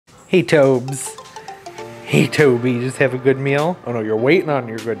Hey, Tobes. Hey, Toby, just have a good meal? Oh no, you're waiting on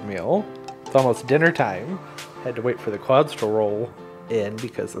your good meal. It's almost dinner time. Had to wait for the clouds to roll in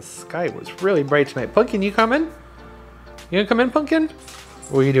because the sky was really bright tonight. Pumpkin, you coming? You gonna come in, Pumpkin?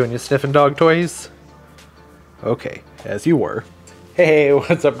 What are you doing? You sniffing dog toys? Okay, as you were. Hey,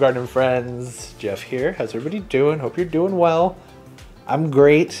 what's up, garden friends? Jeff here. How's everybody doing? Hope you're doing well. I'm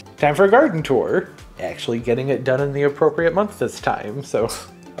great. Time for a garden tour. Actually getting it done in the appropriate month this time, so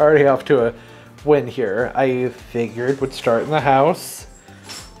already off to a win here. I figured would start in the house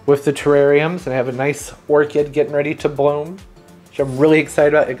with the terrariums and have a nice orchid getting ready to bloom, which I'm really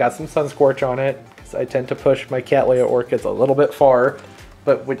excited about. It got some sun scorch on it because I tend to push my Cattleya orchids a little bit far,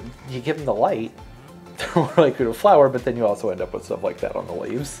 but when you give them the light, they're more likely to flower, but then you also end up with stuff like that on the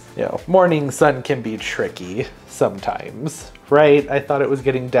leaves. You know, morning sun can be tricky sometimes, right? I thought it was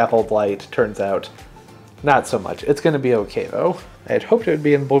getting dappled light. Turns out not so much. It's going to be okay though. I had hoped it would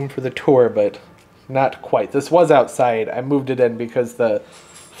be in bloom for the tour, but not quite. This was outside. I moved it in because the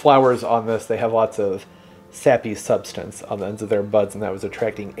flowers on this, they have lots of sappy substance on the ends of their buds, and that was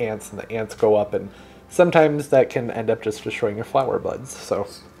attracting ants, and the ants go up, and sometimes that can end up just destroying your flower buds. So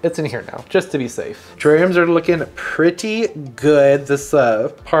it's in here now, just to be safe. Terrariums are looking pretty good. This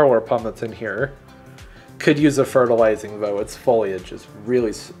parlor plum that's in here could use a fertilizing though. Its foliage is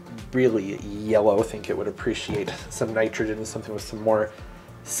really yellow. I think it would appreciate some nitrogen, something with some more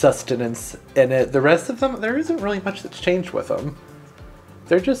sustenance in it. The rest of them, there isn't really much that's changed with them.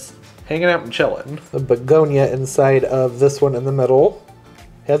 They're just hanging out and chilling. The begonia inside of this one in the middle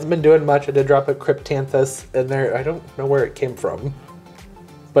hasn't been doing much. I did drop a cryptanthus in there. I don't know where it came from,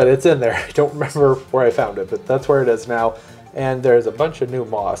 but it's in there. I don't remember where I found it, but that's where it is now. And there's a bunch of new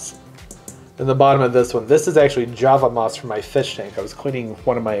moss in the bottom of this one. This is actually Java moss from my fish tank. I was cleaning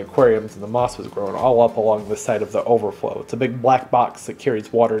one of my aquariums and the moss was growing all up along the side of the overflow. It's a big black box that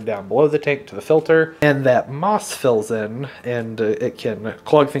carries water down below the tank to the filter, and that moss fills in and it can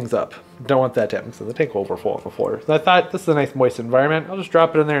clog things up. Don't want that to happen, so the tank will overflow on the floor. So I thought this is a nice moist environment. I'll just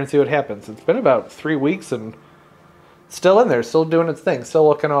drop it in there and see what happens. It's been about 3 weeks and still in there, still doing its thing, still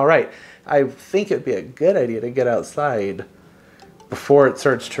looking all right. I think it'd be a good idea to get outside before it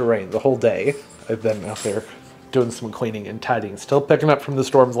starts to rain the whole day. I've been out there doing some cleaning and tidying, still picking up from the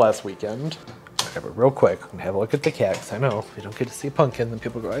storms last weekend. Okay, but real quick, I'm gonna have a look at the cats. I know, if you don't get to see Pumpkin, then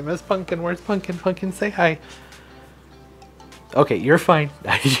people go, I miss Pumpkin, where's Pumpkin? Pumpkin, say hi. Okay, you're fine.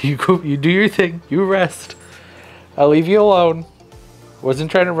 You do your thing, you rest. I'll leave you alone. Wasn't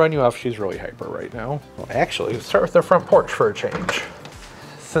trying to run you off, she's really hyper right now. Well, actually, let's start with the front porch for a change.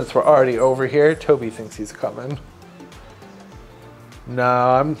 Since we're already over here, Toby thinks he's coming. No,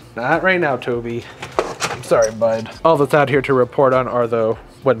 I'm not right now, Toby. I'm sorry, bud. All that's out here to report on are the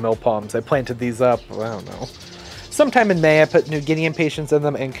windmill palms. I planted these up, well, I don't know, sometime in May. I put New Guinea impatiens in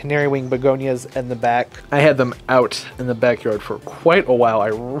them and canary wing begonias in the back. I had them out in the backyard for quite a while. I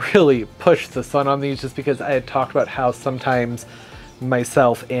really pushed the sun on these just because I had talked about how sometimes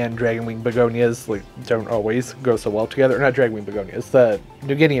myself and dragon wing begonias don't always go so well together. Not dragon wing begonias, the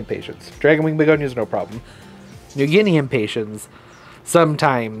New Guinea impatiens. Dragon wing begonias, no problem. New Guinea impatiens,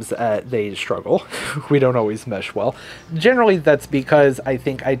 sometimes they struggle. We don't always mesh well. Generally, that's because I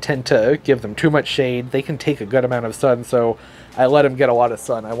think I tend to give them too much shade. They can take a good amount of sun, so I let them get a lot of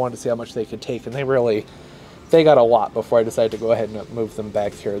sun. I wanted to see how much they could take, and they got a lot before I decided to go ahead and move them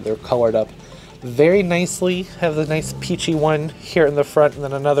back here. They're colored up very nicely. Have the nice peachy one here in the front, and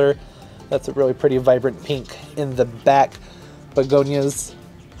then another that's a really pretty vibrant pink in the back. Begonias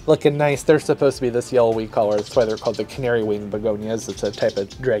looking nice. They're supposed to be this yellowy color. That's why they're called the canary wing begonias. It's a type of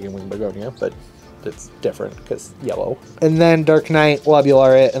dragon wing begonia, but it's different because yellow. And then Dark Knight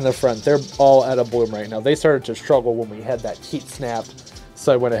Lobularia in the front. They're all out of bloom right now. They started to struggle when we had that heat snap,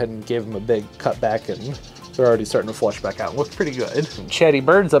 so I went ahead and gave them a big cut back, and they're already starting to flush back out. Look pretty good. And chatty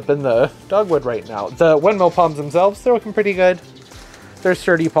birds up in the dogwood right now. The windmill palms themselves, they're looking pretty good. They're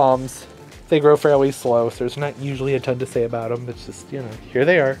sturdy palms. They grow fairly slow, so there's not usually a ton to say about them. It's just, you know, here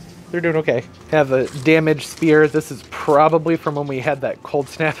they are. They're doing okay. Have a damaged spear. This is probably from when we had that cold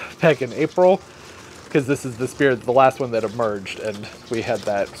snap back in April, because this is the spear, the last one that emerged, and we had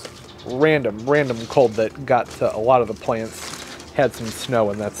that random cold that got to a lot of the plants. Had some snow,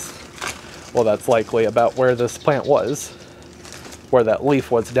 and that's likely about where this plant was, where that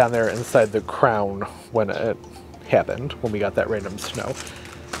leaf was down there inside the crown when it happened, when we got that random snow.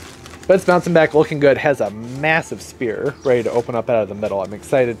 But it's bouncing back, looking good. Has a massive spear ready to open up out of the middle. I'm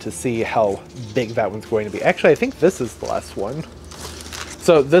excited to see how big that one's going to be. Actually, I think this is the last one.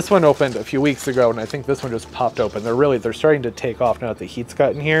 So this one opened a few weeks ago, and I think this one just popped open. They're starting to take off now that the heat's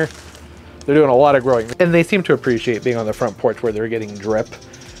gotten here. They're doing a lot of growing, and they seem to appreciate being on the front porch where they're getting drip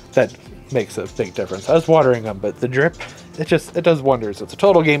That makes a big difference. I was watering them, but the drip, it does wonders. It's a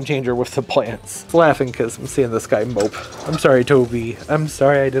total game changer with the plants. It's laughing because I'm seeing this guy mope. I'm sorry, Toby. I'm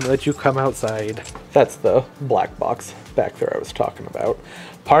sorry I didn't let you come outside. That's the black box back there I was talking about.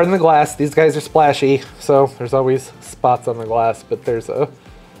 Pardon the glass. These guys are splashy, so there's always spots on the glass, but there's a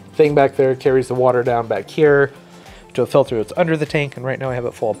thing back there, carries the water down back here to a filter that's under the tank, and right now I have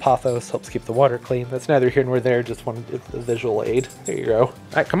it full of pothos, helps keep the water clean. That's neither here nor there, just wanted a visual aid. There you go. All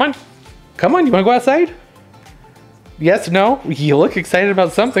right, come on. Come on, you wanna go outside? Yes, no? You look excited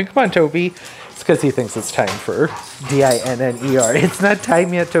about something. Come on, Toby. It's because he thinks it's time for D-I-N-N-E-R. It's not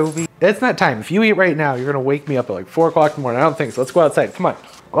time yet, Toby. It's not time. If you eat right now, you're gonna wake me up at like 4 o'clock in the morning. I don't think so. Let's go outside, come on.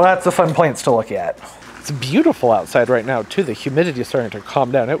 Well, that's the fun plants to look at. It's beautiful outside right now too. The humidity is starting to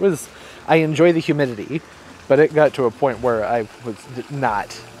calm down. I enjoy the humidity, but it got to a point where I was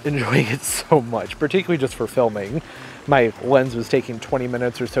not enjoying it so much, particularly just for filming. My lens was taking 20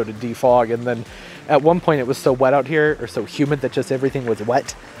 minutes or so to defog, and then at one point it was so wet out here, or so humid, that just everything was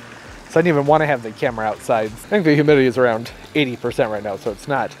wet. So I didn't even want to have the camera outside. I think the humidity is around 80% right now, so it's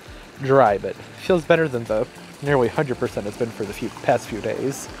not dry, but it feels better than the nearly 100% it's been for the past few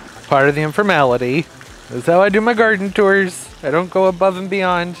days. Part of the informality. That's how I do my garden tours. I don't go above and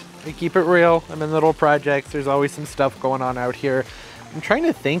beyond. I keep it real. I'm in little projects. There's always some stuff going on out here. I'm trying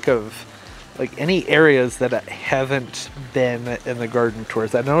to think of like any areas that I haven't been in the garden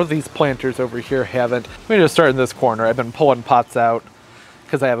tours. I know these planters over here haven't. Let me just start in this corner. I've been pulling pots out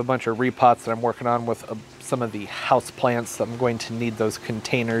because I have a bunch of repots that I'm working on with some of the house plants. I'm going to need those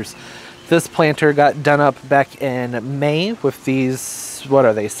containers. This planter got done up back in May with these, what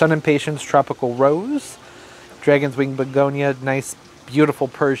are they? Sun Impatiens Tropical Rose, Dragon's Wing Begonia, nice, beautiful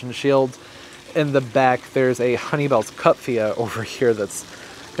Persian shield. In the back, there's a Honeybell's Cupfia over here that's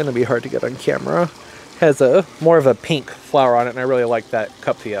gonna be hard to get on camera. Has a more of a pink flower on it, and I really like that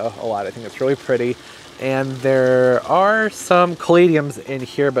Cupfia a lot. I think it's really pretty. And there are some caladiums in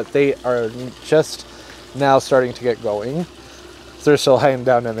here, but they are just now starting to get going. So they're still hanging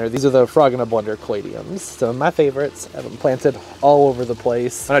down in there. These are the Frog in a Blender caladiums. So my favorites. I have them planted all over the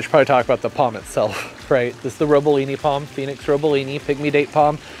place. And I should probably talk about the palm itself, right? This is the Robolini palm, Phoenix Robolini, pygmy date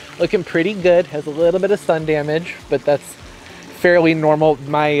palm. Looking pretty good. Has a little bit of sun damage, but that's fairly normal.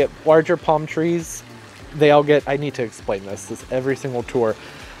 My larger palm trees, they all get, I need to explain this every single tour.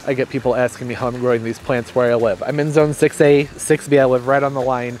 I get people asking me how I'm growing these plants where I live. I'm in zone 6A, 6B, I live right on the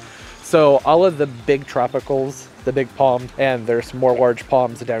line. So all of the big tropicals, the big palm, and there's some more large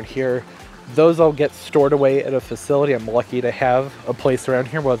palms down here, those all get stored away at a facility. I'm lucky to have a place around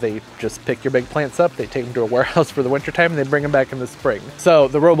here where they just pick your big plants up, they take them to a warehouse for the wintertime, and they bring them back in the spring. So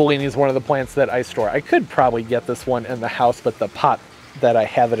the Robolini is one of the plants that I store. I could probably get this one in the house, but the pot that I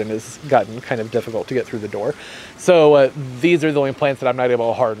have it in has gotten kind of difficult to get through the door. So these are the only plants that I'm not able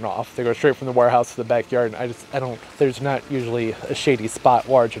to harden off. They go straight from the warehouse to the backyard, and I don't, there's not usually a shady spot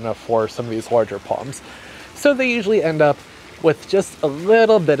large enough for some of these larger palms. So they usually end up with just a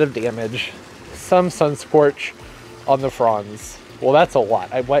little bit of damage, some sun scorch on the fronds. Well, that's a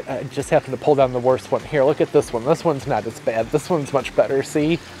lot. I just happened to pull down the worst one. Here, look at this one. This one's not as bad. This one's much better,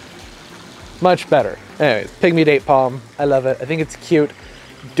 see? Much better. Anyways, pygmy date palm. I love it. I think it's cute.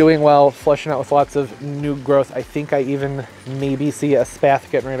 Doing well, flushing out with lots of new growth. I think I even maybe see a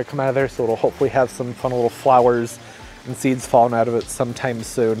spath getting ready to come out of there, so it'll hopefully have some fun little flowers and seeds falling out of it sometime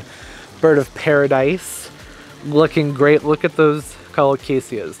soon. Bird of paradise. Looking great. Look at those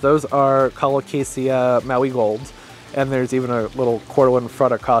colocaceas. Those are Colocasia Maui Gold, and there's even a little Cortland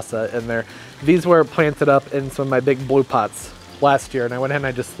fruticosa in there. These were planted up in some of my big blue pots last year, and I went ahead and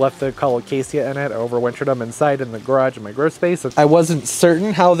I just left the colocasia in it. I overwintered them inside in the garage in my grow space. I wasn't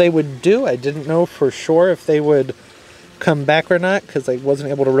certain how they would do. I didn't know for sure if they would come back or not, because I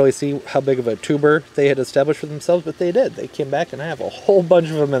wasn't able to really see how big of a tuber they had established for themselves, but they did. They came back, and I have a whole bunch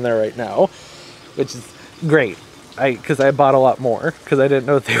of them in there right now, which is great. Because I bought a lot more, because I didn't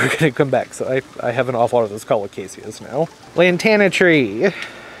know if they were going to come back. So I have an awful lot of those colocaceas now. Lantana tree.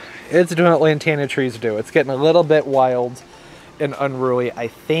 It's doing what lantana trees do. It's getting a little bit wild and unruly. I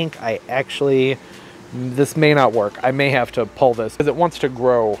think I actually, this may not work. I may have to pull this, because it wants to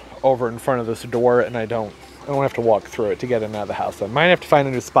grow over in front of this door, and I don't have to walk through it to get in and out of the house. So I might have to find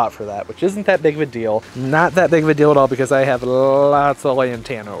a new spot for that, which isn't that big of a deal. Not that big of a deal at all, because I have lots of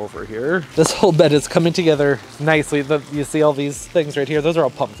lantana over here. This whole bed is coming together nicely. You see all these things right here? Those are all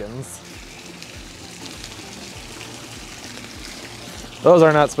pumpkins. Those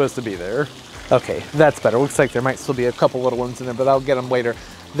are not supposed to be there. Okay, that's better. Looks like there might still be a couple little ones in there, but I'll get them later.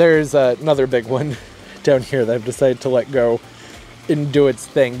 There's another big one down here that I've decided to let go. and do its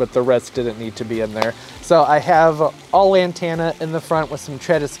thing, but the rest didn't need to be in there. So I have all Lantana in the front with some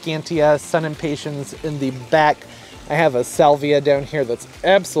tradescantia, sun impatiens in the back. I have a salvia down here that's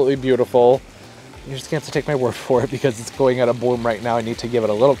absolutely beautiful. You're just gonna have to take my word for it because it's going out of bloom right now. I need to give it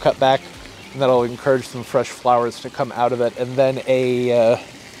a little cut back, and that'll encourage some fresh flowers to come out of it. And then a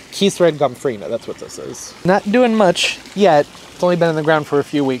Keys Red Gomphrena, that's what this is. Not doing much yet. It's only been in the ground for a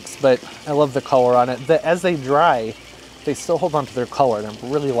few weeks, but I love the color on it. As they dry, they still hold on to their color, and I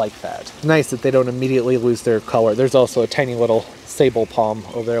really like that. Nice that they don't immediately lose their color. There's also a tiny little sable palm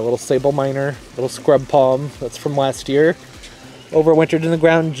over there, a little sable minor, little scrub palm that's from last year. Overwintered in the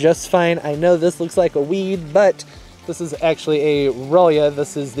ground just fine. I know this looks like a weed, but this is actually a Rolia.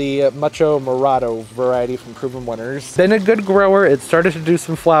 This is the Macho Morado variety from Proven Winners. Been a good grower. It started to do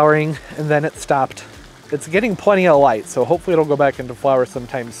some flowering, and then it stopped. It's getting plenty of light, so hopefully it'll go back into flower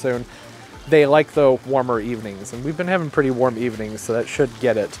sometime soon. They like the warmer evenings, and we've been having pretty warm evenings, so that should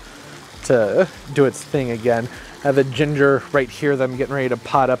get it to do its thing again. I have a ginger right here that I'm getting ready to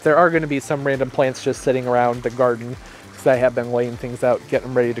pot up. There are going to be some random plants just sitting around the garden, because I have been laying things out, getting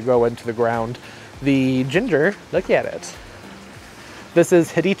them ready to go into the ground. The ginger, look at it. This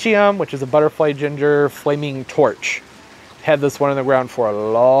is Hidicium, which is a butterfly ginger, flaming torch. Had this one on the ground for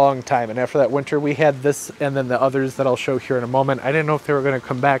a long time, and after that winter we had this and then the others that I'll show here in a moment. I didn't know if they were going to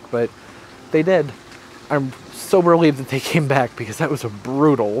come back, but they did. I'm so relieved that they came back because that was a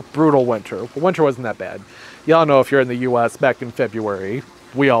brutal, brutal winter. The winter wasn't that bad. Y'all know if you're in the US back in February,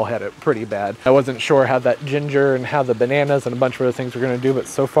 we all had it pretty bad. I wasn't sure how that ginger and how the bananas and a bunch of other things were going to do, but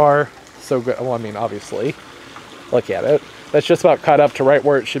so far, so good. Well, I mean, obviously, look at it. That's just about caught up to right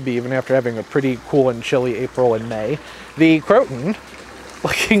where it should be, even after having a pretty cool and chilly April and May. The Croton,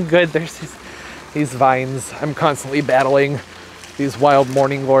 looking good. There's these vines. I'm constantly battling these wild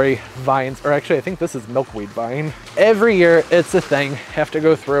morning glory vines, or actually I think this is milkweed vine. Every year it's a thing. Have to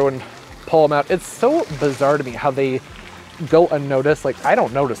go through and pull them out. It's so bizarre to me how they go unnoticed. Like, I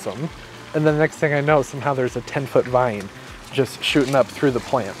don't notice them, and then the next thing I know, somehow there's a 10-foot vine just shooting up through the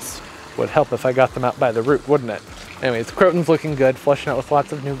plants. Would help if I got them out by the root, wouldn't it? Anyways, Croton's looking good, flushing out with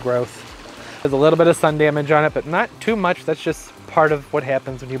lots of new growth. There's a little bit of sun damage on it, but not too much. That's just part of what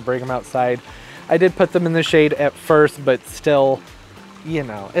happens when you bring them outside. I did put them in the shade at first, but still, you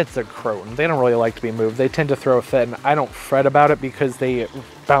know, it's a Croton. They don't really like to be moved. They tend to throw a fit, and I don't fret about it because they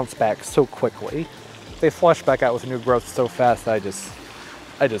bounce back so quickly. They flush back out with new growth so fast that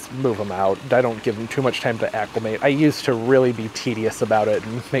I just move them out. I don't give them too much time to acclimate. I used to really be tedious about it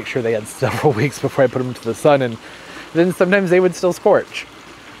and make sure they had several weeks before I put them to the sun, and then sometimes they would still scorch.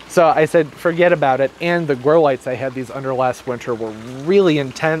 So I said, forget about it. And the grow lights I had these under last winter were really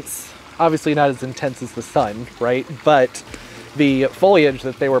intense. Obviously not as intense as the sun, right? But the foliage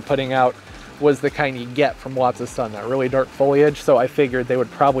that they were putting out was the kind you get from lots of sun, that really dark foliage. So I figured they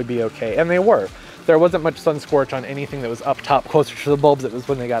would probably be okay, and they were. There wasn't much sun scorch on anything that was up top closer to the bulbs. It was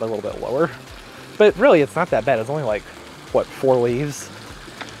when they got a little bit lower. But really, it's not that bad. It's only like, what, 4 leaves?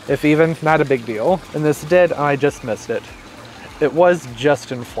 If even, not a big deal. And this did, I just missed it. It was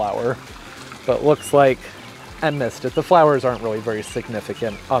just in flower, but looks like I missed it. The flowers aren't really very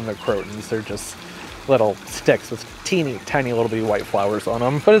significant on the Crotons. They're just little sticks with teeny, tiny little bitty white flowers on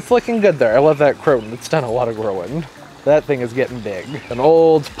them. But it's looking good there. I love that Croton. It's done a lot of growing. That thing is getting big. An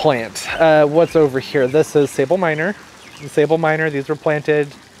old plant. What's over here? This is Sable Minor. Sable Minor, these were planted,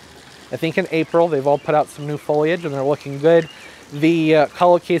 I think, in April. They've all put out some new foliage and they're looking good. The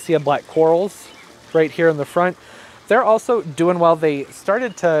Colocasia Black Corals right here in the front, they're also doing well. They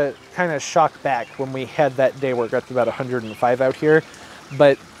started to kind of shock back when we had that day where it got to about 105 out here,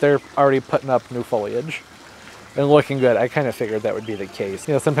 but they're already putting up new foliage and looking good. I kind of figured that would be the case.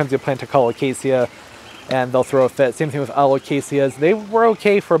 You know, sometimes you plant a Colocasia and they'll throw a fit. Same thing with Alocasias. They were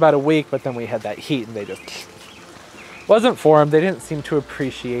okay for about a week, but then we had that heat and they just wasn't for them. They didn't seem to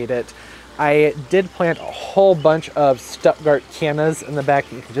appreciate it. I did plant a whole bunch of Stuttgart cannas in the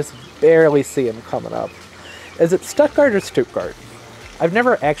back. You can just barely see them coming up. Is it Stuttgart or Stuttgart? I've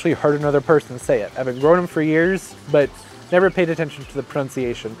never actually heard another person say it. I've been growing them for years, but never paid attention to the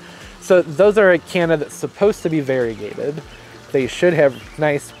pronunciation. So those are a canna that's supposed to be variegated. They should have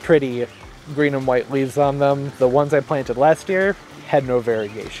nice, pretty green and white leaves on them. The ones I planted last year had no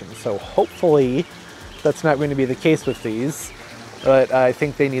variegation. So hopefully that's not going to be the case with these. But I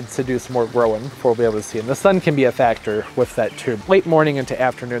think they need to do some more growing before we'll be able to see them. The sun can be a factor with that too. Late morning into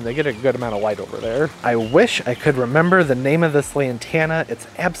afternoon, they get a good amount of light over there. I wish I could remember the name of this Lantana. It's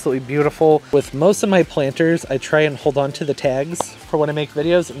absolutely beautiful. With most of my planters, I try and hold on to the tags for when I make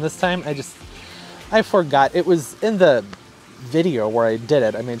videos. And this time I forgot. It was in the video where I did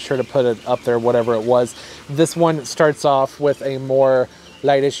it. I made sure to put it up there, whatever it was. This one starts off with a more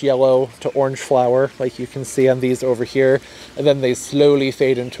lightish yellow to orange flower, like you can see on these over here. And then they slowly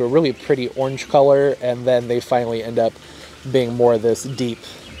fade into a really pretty orange color, and then they finally end up being more of this deep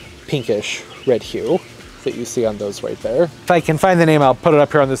pinkish red hue that you see on those right there. If I can find the name, I'll put it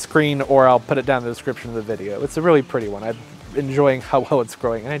up here on the screen, or I'll put it down in the description of the video. It's a really pretty one. I'm enjoying how well it's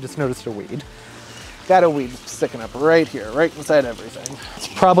growing, and I just noticed a weed. Got a weed sticking up right here, right inside everything. It's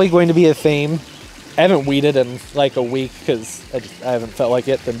probably going to be a theme. I haven't weeded in like a week because I haven't felt like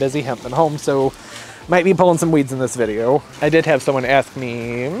it. Been busy, haven't been home, so might be pulling some weeds in this video. I did have someone ask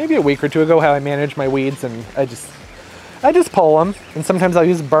me maybe a week or two ago how I manage my weeds, and I just pull them, and sometimes I'll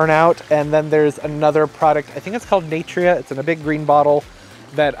use Burnout, and then there's another product, I think it's called Natria. It's in a big green bottle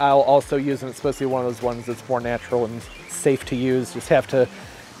that I'll also use, and it's supposed to be one of those ones that's more natural and safe to use. Just have to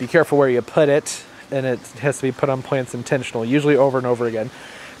be careful where you put it, and it has to be put on plants intentionally, usually over and over again.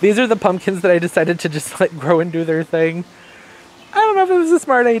 These are the pumpkins that I decided to just let grow and do their thing. I don't know if it was a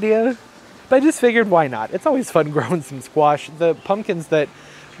smart idea, but I just figured why not? It's always fun growing some squash. The pumpkins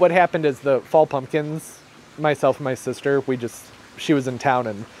what happened is the fall pumpkins, myself and my sister, she was in town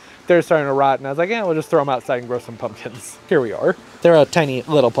and they're starting to rot, and I was like, yeah, we'll just throw them outside and grow some pumpkins. Here we are. They're a tiny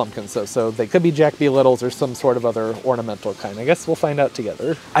little pumpkins, so they could be Jack B. Littles or some sort of other ornamental kind. I guess we'll find out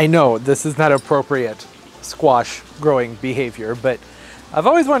together. I know this is not appropriate squash growing behavior, but I've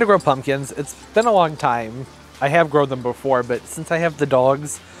always wanted to grow pumpkins. It's been a long time. I have grown them before, but since I have the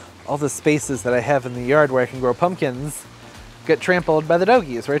dogs, all the spaces that I have in the yard where I can grow pumpkins get trampled by the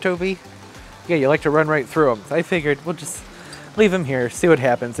doggies, right, Toby? Yeah, you like to run right through them. So I figured we'll just leave them here, see what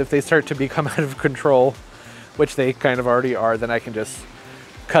happens. If they start to become out of control, which they kind of already are, then I can just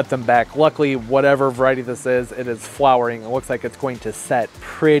cut them back. Luckily, whatever variety this is, it is flowering. It looks like it's going to set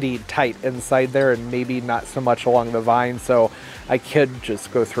pretty tight inside there and maybe not so much along the vine, so I could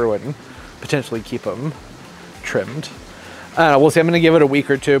just go through it and potentially keep them trimmed. We'll see. I'm going to give it a week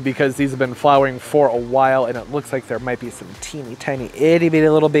or two because these have been flowering for a while, and it looks like there might be some teeny tiny itty bitty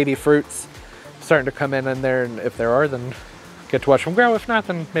little baby fruits starting to come in there, and if there are, then get to watch them grow. If not,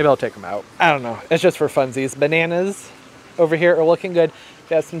 then maybe I'll take them out. I don't know. It's just for funsies. Bananas over here are looking good.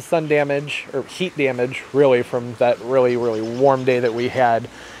 They have some sun damage, or heat damage, really, from that really, really warm day that we had.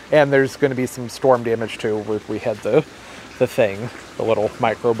 And there's going to be some storm damage, too. We had the thing, the little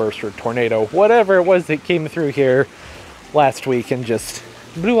microburst or tornado, whatever it was that came through here last week and just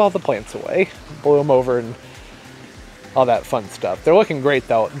blew all the plants away. Blew them over and all that fun stuff. They're looking great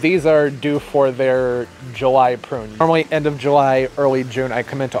though. These are due for their July prune. Normally end of July, early June, I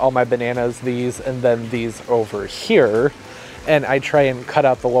come into all my bananas, these, and then these over here. And I try and cut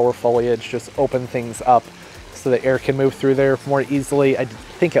out the lower foliage, just open things up so the air can move through there more easily. I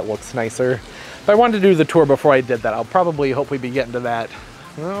think it looks nicer. But I wanted to do the tour before I did that. I'll probably hopefully be getting to that,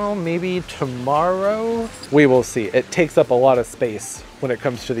 well, maybe tomorrow? We will see. It takes up a lot of space when it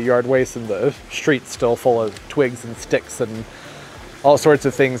comes to the yard waste, and the street's still full of twigs and sticks and all sorts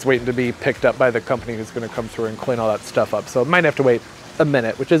of things waiting to be picked up by the company who's going to come through and clean all that stuff up. So it might have to wait a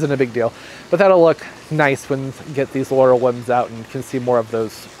minute, which isn't a big deal. But that'll look nice when you get these laurel limbs out and you can see more of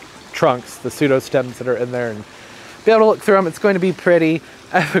those trunks, the pseudostems that are in there, and be able to look through them. It's going to be pretty.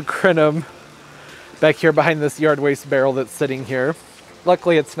 I have a crinum back here behind this yard waste barrel that's sitting here.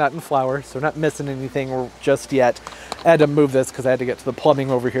 Luckily, it's not in flower, so we're not missing anything just yet. I had to move this because I had to get to the plumbing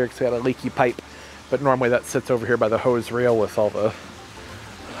over here because we had a leaky pipe. But normally that sits over here by the hose reel with all the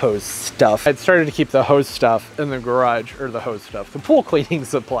hose stuff. I'd started to keep the hose stuff in the garage, or the hose stuff, the pool cleaning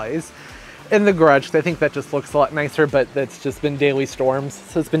supplies in the garage because I think that just looks a lot nicer, but that's just been daily storms.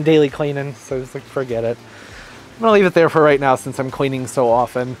 So it's been daily cleaning, so I was like, forget it. I'm gonna leave it there for right now since I'm cleaning so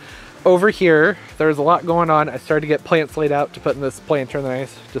often. Over here, there's a lot going on. I started to get plants laid out to put in this planter, and then I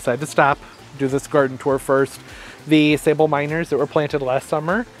decided to stop, do this garden tour first. The sable minors that were planted last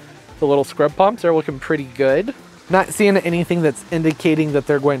summer, the little scrub pumps, are looking pretty good. Not seeing anything that's indicating that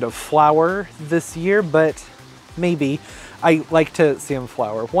they're going to flower this year, but maybe. I like to see them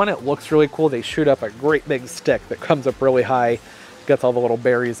flower. One, it looks really cool. They shoot up a great big stick that comes up really high, gets all the little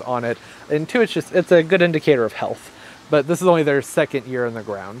berries on it. And two, it's a good indicator of health. But this is only their second year in the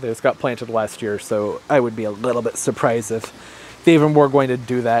ground. They just got planted last year, so I would be a little bit surprised if they even were going to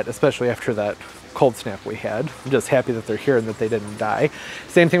do that, especially after that cold snap we had. I'm just happy that they're here and that they didn't die.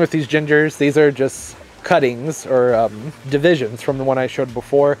 Same thing with these gingers. These are just cuttings or divisions from the one I showed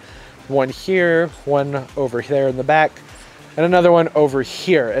before. One here, one over there in the back, and another one over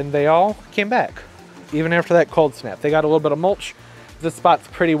here. And they all came back, even after that cold snap. They got a little bit of mulch. This spot's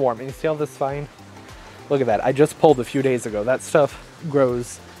pretty warm. And you see all this vine? Look at that. I just pulled a few days ago. That stuff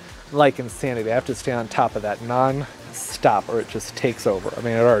grows like insanity. I have to stay on top of that non-stop or it just takes over. I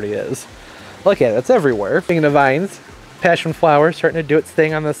mean, it already is. Look at it, it's everywhere. Speaking of vines, passion flower starting to do its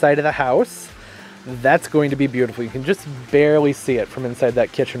thing on the side of the house. That's going to be beautiful. You can just barely see it from inside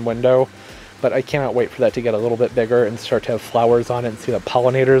that kitchen window, but I cannot wait for that to get a little bit bigger and start to have flowers on it and see the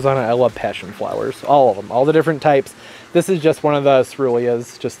pollinators on it. I love passion flowers, all of them, all the different types. This is just one of the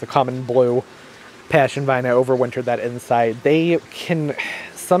cerulea, just the common blue passion vine. I overwintered that inside. They can,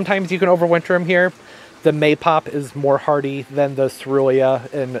 sometimes you can overwinter them here. The maypop is more hardy than the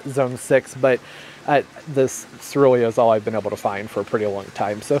cerulea in zone 6, but this cerulea is all I've been able to find for a pretty long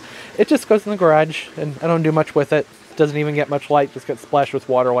time. So it just goes in the garage and I don't do much with it. Doesn't even get much light, just gets splashed with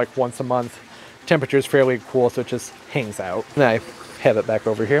water like once a month. Temperature is fairly cool, so it just hangs out. And I have it back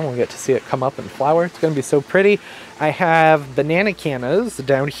over here and we'll get to see it come up and flower. It's going to be so pretty. I have banana cannas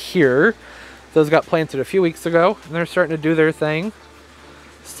down here. Those got planted a few weeks ago and they're starting to do their thing.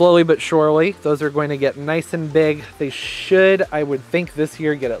 Slowly but surely, those are going to get nice and big. They should, I would think this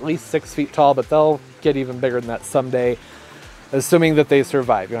year, get at least 6 feet tall, but they'll get even bigger than that someday, assuming that they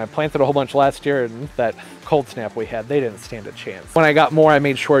survive. You know, I planted a whole bunch last year and that cold snap we had, they didn't stand a chance. When I got more, I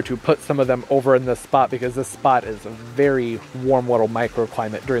made sure to put some of them over in this spot because this spot is a very warm little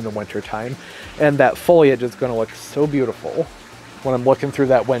microclimate during the winter time. And that foliage is going to look so beautiful when I'm looking through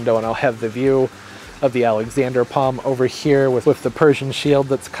that window, and I'll have the view of the Alexander palm over here with the Persian shield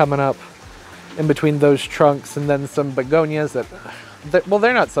that's coming up in between those trunks, and then some begonias that well,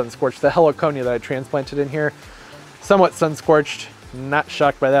 they're not sun-scorched. The heliconia that I transplanted in here, somewhat sun-scorched. Not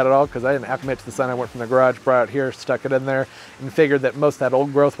shocked by that at all because I didn't acclimate to the sun. I went from the garage, brought it here, stuck it in there, and figured that most of that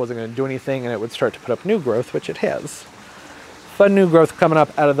old growth wasn't going to do anything and it would start to put up new growth, which it has. Fun new growth coming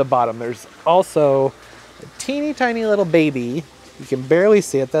up out of the bottom. There's also a teeny tiny little baby. You can barely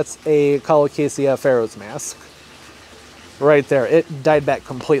see it. That's a Colocasia Pharaoh's mask. Right there. It died back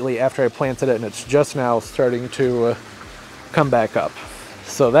completely after I planted it, and it's just now starting to come back up.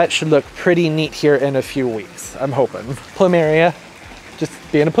 So that should look pretty neat here in a few weeks, I'm hoping. Plumeria, just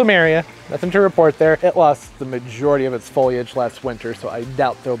being a plumeria, nothing to report there. It lost the majority of its foliage last winter, so I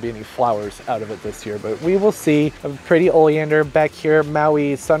doubt there'll be any flowers out of it this year, but we will see. A pretty oleander back here,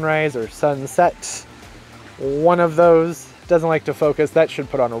 Maui Sunrise or Sunset. One of those. Doesn't like to focus. That should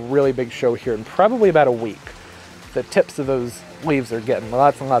put on a really big show here in probably about a week. The tips of those leaves are getting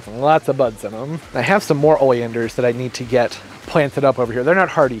lots and lots and lots of buds in them. I have some more oleanders that I need to get planted up over here. They're not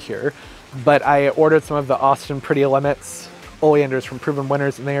hardy here, but I ordered some of the Austin Pretty Limits oleanders from Proven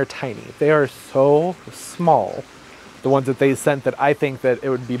Winners, and they are tiny. They are so small, the ones that they sent, that I think that it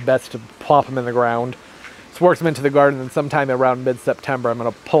would be best to plop them in the ground, work them into the garden, and sometime around mid-September I'm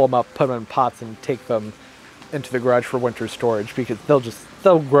going to pull them up, put them in pots, and take them into the garage for winter storage because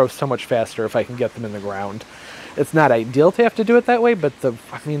they'll grow so much faster if I can get them in the ground. It's not ideal to have to do it that way, but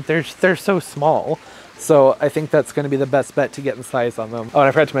I mean they're so small, so I think that's going to be the best bet to get in size on them. Oh, and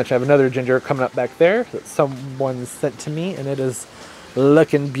I forgot to mention I have another ginger coming up back there that someone sent to me, and it is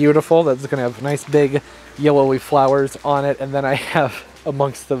looking beautiful. That's going to have nice big yellowy flowers on it, and then I have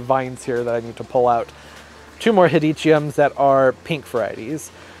amongst the vines here that I need to pull out 2 more Hedichiums that are pink varieties.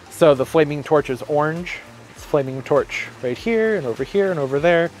 So the Flaming Torch is orange. Flaming Torch right here and over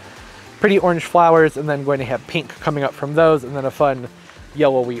there. Pretty orange flowers, and then going to have pink coming up from those, and then a fun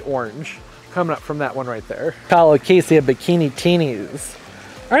yellowy orange coming up from that one right there. Colocasia Bikini Teenies.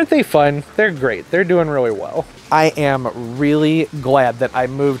 Aren't they fun? They're great. They're doing really well. I am really glad that I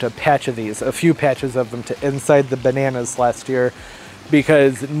moved a few patches of them to inside the bananas last year,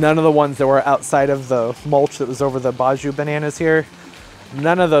 because none of the ones that were outside of the mulch that was over the Baju bananas here,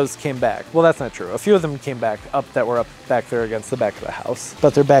 none of those came back. Well, that's not true. A few of them came back that were up back there against the back of the house.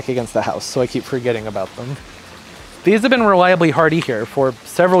 But they're back against the house, so I keep forgetting about them. These have been reliably hardy here. For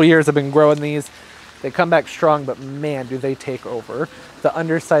several years I've been growing these. They come back strong, but man, do they take over. The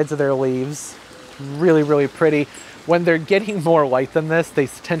undersides of their leaves, really, really pretty. When they're getting more light than this, they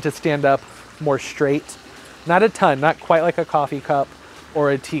tend to stand up more straight. Not a ton, not quite like a coffee cup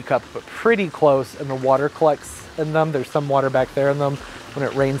or a teacup, but pretty close, and the water collects in them. There's some water back there in them. When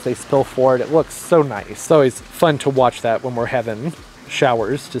it rains, they spill forward. It looks so nice. It's always fun to watch that when we're having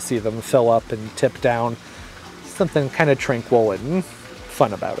showers, to see them fill up and tip down. Something kind of tranquil and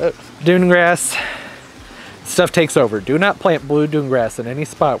fun about it. Dune grass, stuff takes over. Do not plant blue dune grass in any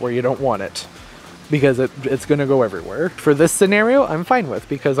spot where you don't want it, because it's going to go everywhere. For this scenario, I'm fine with,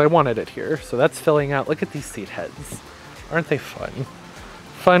 because I wanted it here. So that's filling out. Look at these seed heads. Aren't they fun?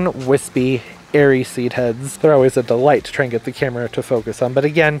 Fun, wispy, airy seed heads. They're always a delight to try and get the camera to focus on. But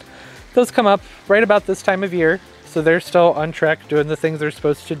again, those come up right about this time of year, so they're still on track doing the things they're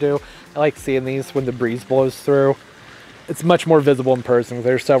supposed to do. I like seeing these when the breeze blows through. It's much more visible in person.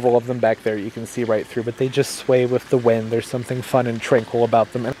 There's several of them back there you can see right through, but they just sway with the wind. There's something fun and tranquil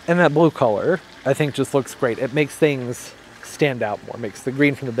about them. And that blue color, I think, just looks great. It makes things stand out more. Makes the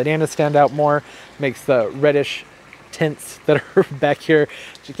green from the banana stand out more. Makes the reddish tints that are back here,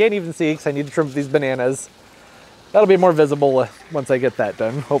 which you can't even see because I need to trim these bananas. That'll be more visible once I get that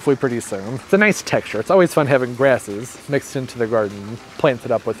done, hopefully pretty soon. It's a nice texture. It's always fun having grasses mixed into the garden,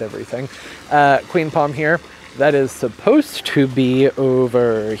 planted up with everything. Queen palm here, that is supposed to be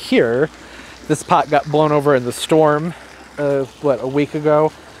over here. This pot got blown over in the storm, a week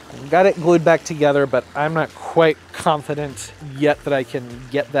ago. Got it glued back together, but I'm not quite confident yet that I can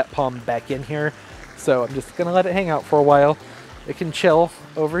get that palm back in here. So I'm just gonna let it hang out for a while. It can chill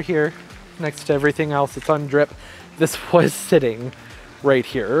over here next to everything else. It's on drip. This was sitting right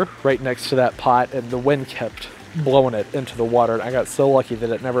here, right next to that pot, and the wind kept blowing it into the water. And I got so lucky that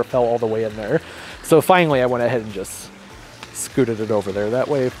it never fell all the way in there. So finally I went ahead and just scooted it over there. That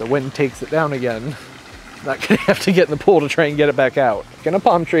way if the wind takes it down again, I'm not gonna have to get in the pool to try and get it back out. Looking at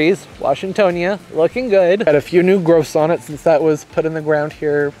palm trees, Washingtonia, looking good. Got a few new growths on it since that was put in the ground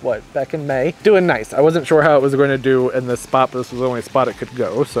here, back in May. Doing nice. I wasn't sure how it was going to do in this spot, but this was the only spot it could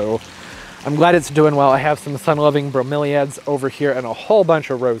go, so I'm glad it's doing well. I have some sun-loving bromeliads over here and a whole bunch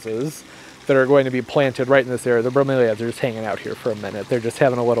of roses that are going to be planted right in this area. The bromeliads are just hanging out here for a minute. They're just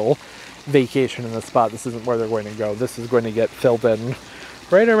having a little vacation in the spot. This isn't where they're going to go. This is going to get filled in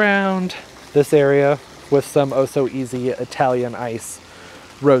right around this area with some oh-so-easy Italian ice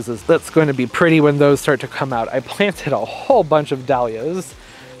roses. That's going to be pretty when those start to come out. I planted a whole bunch of dahlias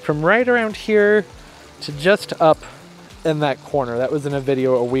from right around here to just up in that corner. That was in a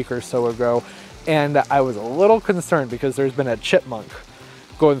video a week or so ago, and I was a little concerned because there's been a chipmunk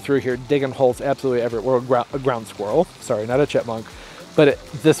going through here digging holes absolutely everywhere. Well, a ground squirrel, sorry, not a chipmunk, but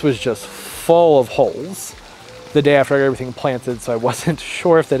this was just full of holes the day after I got everything planted, so I wasn't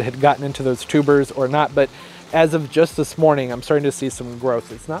sure if it had gotten into those tubers or not, but as of just this morning, I'm starting to see some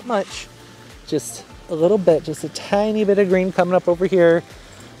growth. It's not much, just a little bit, just a tiny bit of green coming up over here.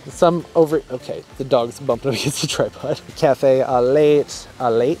 Some over, okay, the dog's bumped up against the tripod. Cafe Alette,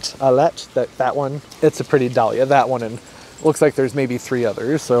 that one. It's a pretty dahlia, that one, and looks like there's maybe 3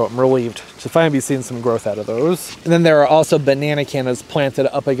 others, so I'm relieved to finally be seeing some growth out of those. And then there are also banana cannas planted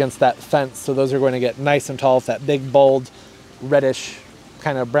up against that fence, so those are going to get nice and tall with that big, bold, reddish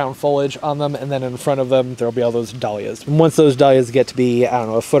kind of brown foliage on them, and then in front of them there'll be all those dahlias. And once those dahlias get to be, I don't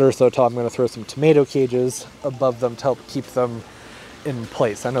know, a foot or so tall, I'm going to throw some tomato cages above them to help keep them in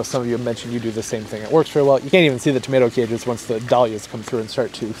place. I know some of you mentioned you do the same thing. It works very well. You can't even see the tomato cages once the dahlias come through and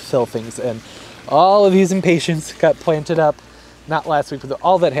start to fill things in. All of these impatiens got planted up, not last week, but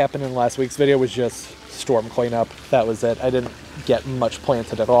all that happened in last week's video was just storm cleanup. That was it. I didn't get much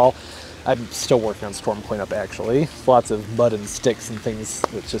planted at all. I'm still working on storm cleanup, actually. Lots of mud and sticks and things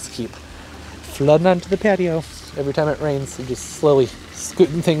that just keep flooding onto the patio every time it rains. So just slowly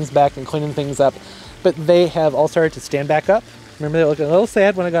scooting things back and cleaning things up. But they have all started to stand back up. Remember, they were looking a little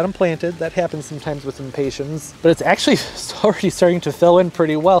sad when I got them planted. That happens sometimes with impatiens. But it's actually already starting to fill in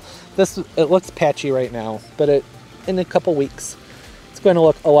pretty well. It looks patchy right now, but in a couple weeks, it's going to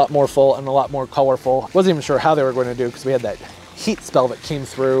look a lot more full and a lot more colorful. Wasn't even sure how they were going to do because we had that heat spell that came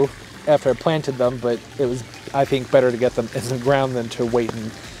through after I planted them, but it was, I think, better to get them in the ground than to wait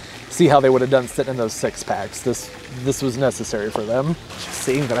and see how they would have done sitting in those 6-packs. This was necessary for them. Just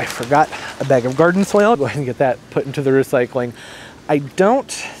seeing that I forgot a bag of garden soil. Go ahead and get that put into the recycling. I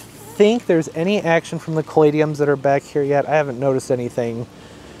don't think there's any action from the caladiums that are back here yet. I haven't noticed anything.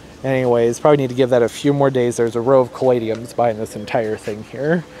 Anyways, probably need to give that a few more days. There's a row of caladiums behind this entire thing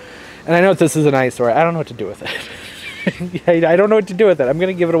here. And I know this is an eyesore. I don't know what to do with it. I don't know what to do with it. I'm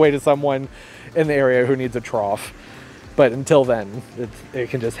going to give it away to someone in the area who needs a trough. But until then, it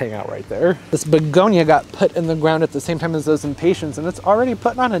can just hang out right there. This begonia got put in the ground at the same time as those impatiens, and it's already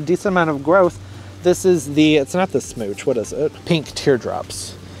putting on a decent amount of growth. This is it's not the smooch, what is it? Pink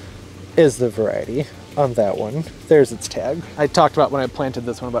teardrops is the variety on that one. There's its tag. I talked about when I planted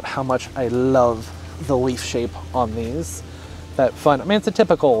this one about how much I love the leaf shape on these. That fun, I mean, it's a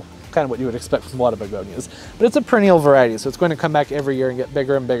typical kind of what you would expect from a lot of begonias, but it's a perennial variety, so it's going to come back every year and get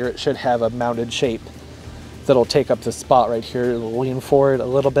bigger and bigger. It should have a mounded shape that'll take up the spot right here. It'll lean forward a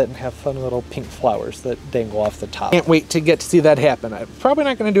little bit and have fun little pink flowers that dangle off the top. Can't wait to get to see that happen. I'm probably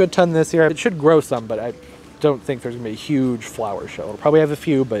not going to do a ton this year. It should grow some, but I don't think there's going to be a huge flower show. It'll probably have a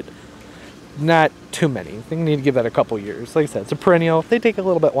few, but not too many. I think you need to give that a couple years. Like I said, it's a perennial. They take a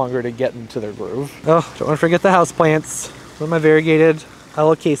little bit longer to get into their groove. Oh, don't want to forget the houseplants. One of my variegated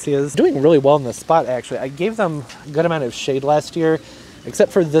alocasias. Doing really well in this spot, actually. I gave them a good amount of shade last year,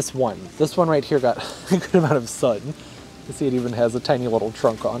 except for this one. This one right here got a good amount of sun. You see it even has a tiny little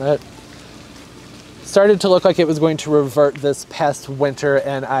trunk on it. Started to look like it was going to revert this past winter,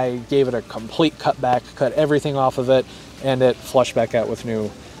 and I gave it a complete cutback, cut everything off of it, and it flushed back out with new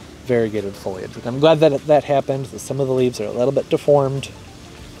variegated foliage. I'm glad that that happened. Some of the leaves are a little bit deformed,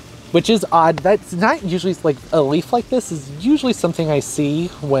 which is odd. That's not usually, like, a leaf like this is usually something I see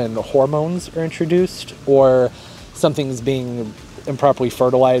when hormones are introduced or something's being improperly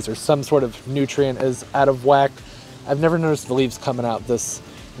fertilized or some sort of nutrient is out of whack. I've never noticed the leaves coming out this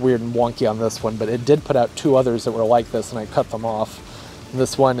weird and wonky on this one, but it did put out 2 others that were like this, and I cut them off.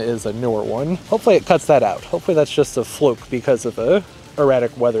 This one is a newer one. Hopefully it cuts that out. Hopefully that's just a fluke because of the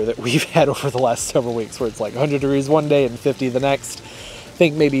erratic weather that we've had over the last several weeks, where it's like 100 degrees one day and 50 the next. I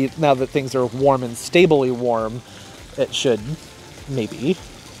think maybe now that things are warm and stably warm, it should maybe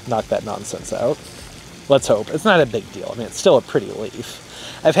knock that nonsense out. Let's hope. It's not a big deal. I mean, it's still a pretty leaf.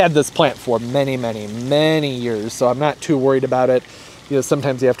 I've had this plant for many, many, many years, so I'm not too worried about it. You know,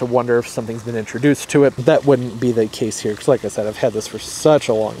 sometimes you have to wonder if something's been introduced to it. That wouldn't be the case here, because like I said, I've had this for such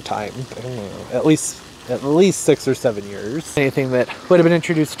a long time. I don't know, at least 6 or 7 years. Anything that would have been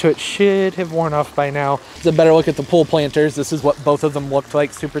introduced to it should have worn off by now. It's a better look at the pool planters. This is what both of them looked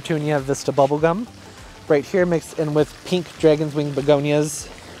like. Super Petunia Vista Bubblegum. Right here mixed in with pink dragon's wing begonias.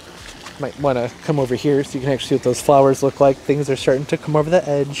 Might want to come over here so you can actually see what those flowers look like. Things are starting to come over the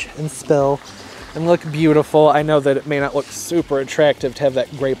edge and spill and look beautiful. I know that it may not look super attractive to have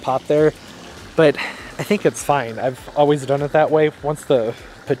that gray pot there, but I think it's fine. I've always done it that way. Once the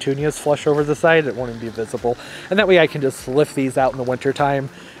petunias flush over the side, it won't even be visible. And that way I can just lift these out in the winter time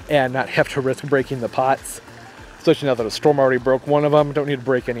and not have to risk breaking the pots. Especially now that a storm already broke one of them, don't need to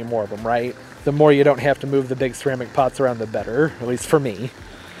break any more of them, right? The more you don't have to move the big ceramic pots around, the better, at least for me.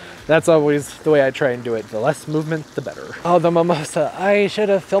 That's always the way I try and do it. The less movement, the better. Oh, the mimosa. I should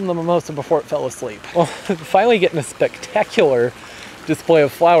have filmed the mimosa before it fell asleep. Well, finally getting a spectacular display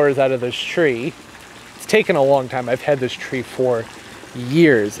of flowers out of this tree. It's taken a long time. I've had this tree for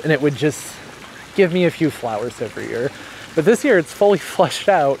years, and it would just give me a few flowers every year. But this year it's fully fleshed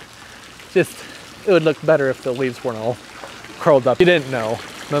out. Just, it would look better if the leaves weren't all curled up. You didn't know,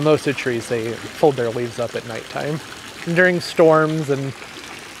 mimosa trees, they fold their leaves up at nighttime. And during storms and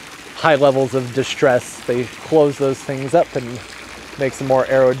high levels of distress, they close those things up and makes them more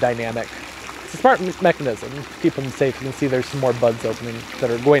aerodynamic. It's a smart mechanism. Keep them safe. You can see there's some more buds opening that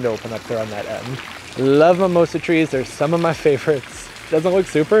are going to open up there on that end. Love mimosa trees. They're some of my favorites. Doesn't look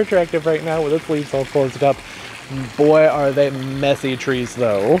super attractive right now with its leaves all closed up. Boy, are they messy trees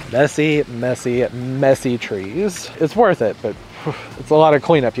though. Messy, messy, messy trees. It's worth it, but it's a lot of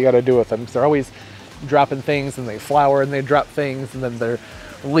cleanup you got to do with them. They're always dropping things, and they flower and they drop things, and then their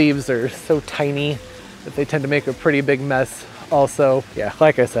leaves are so tiny that they tend to make a pretty big mess also. Yeah,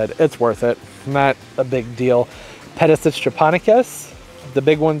 like I said, it's worth it. Not a big deal. Petacis japonicus. The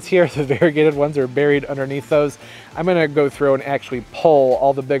big ones here, the variegated ones, are buried underneath those. I'm gonna go through and actually pull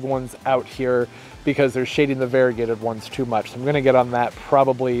all the big ones out here because they're shading the variegated ones too much. So I'm gonna get on that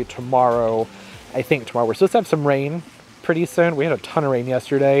probably tomorrow. I think tomorrow. We're supposed to have some rain pretty soon. We had a ton of rain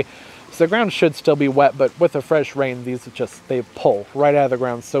yesterday. So the ground should still be wet, but with the fresh rain, these just, they pull right out of the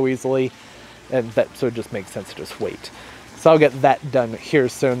ground so easily. And that, so it just makes sense to just wait. So I'll get that done here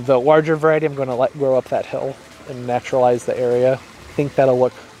soon. The larger variety, I'm gonna let grow up that hill and naturalize the area. I think that'll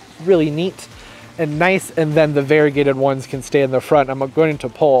look really neat and nice. And then the variegated ones can stay in the front. I'm going to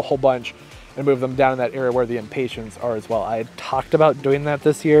pull a whole bunch and move them down in that area where the impatiens are as well. I had talked about doing that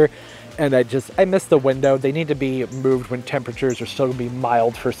this year, and I missed the window. They need to be moved when temperatures are still gonna be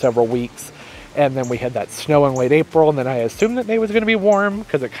mild for several weeks. And then we had that snow in late April, and then I assumed that May was gonna be warm,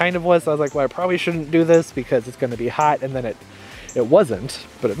 because it kind of was. I was like, well, I probably shouldn't do this because it's gonna be hot, and then it wasn't,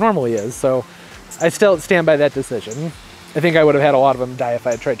 but it normally is. So I still stand by that decision. I think I would have had a lot of them die if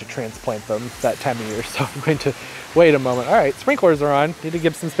I had tried to transplant them that time of year. So I'm going to wait a moment. All right, sprinklers are on. Need to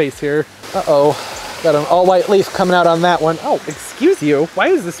give some space here. Uh-oh, got an all white leaf coming out on that one. Oh, excuse you. Why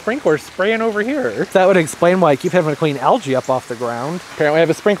is the sprinkler spraying over here? That would explain why I keep having to clean algae up off the ground. Apparently I have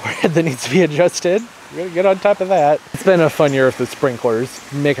a sprinkler head that needs to be adjusted. We're gonna get on top of that. It's been a fun year with the sprinklers,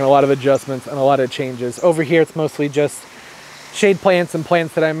 making a lot of adjustments and a lot of changes. Over here, it's mostly just shade plants and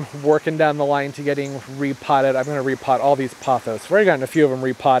plants that I'm working down the line to getting repotted. I'm gonna repot all these pothos. We've already gotten a few of them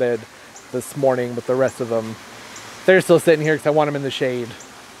repotted this morning, but the rest of them, they're still sitting here because I want them in the shade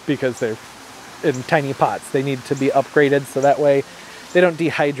because they're in tiny pots. They need to be upgraded so that way they don't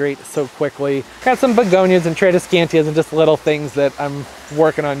dehydrate so quickly. Got some begonias and tradescantias and just little things that I'm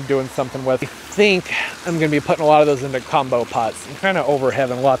working on doing something with. I think I'm gonna be putting a lot of those into combo pots. I'm kind of over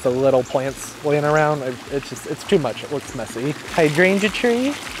having lots of little plants laying around. It's too much, it looks messy. Hydrangea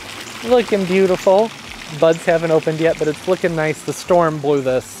tree, looking beautiful. Buds haven't opened yet, but it's looking nice. The storm blew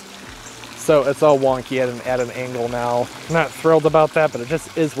this, so it's all wonky at an angle now. I'm not thrilled about that, but it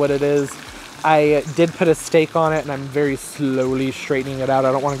just is what it is. I did put a stake on it, and I'm very slowly straightening it out.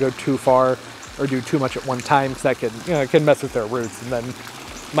 I don't want to go too far or do too much at one time, because that could, it can mess with their roots and then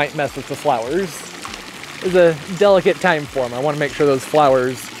might mess with the flowers. It's a delicate time for them. I want to make sure those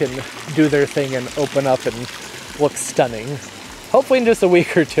flowers can do their thing and open up and look stunning. Hopefully in just a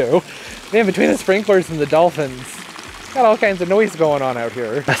week or two. Man, between the sprinklers and the dolphins, got all kinds of noise going on out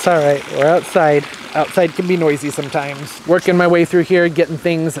here. That's all right, we're outside. Outside can be noisy sometimes. Working my way through here, getting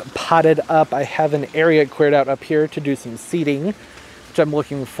things potted up. I have an area cleared out up here to do some seeding, which I'm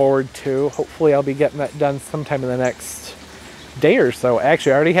looking forward to. Hopefully I'll be getting that done sometime in the next day or so.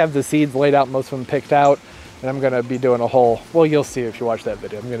 Actually, I already have the seeds laid out, most of them picked out, and I'm gonna be doing a whole, well, you'll see if you watch that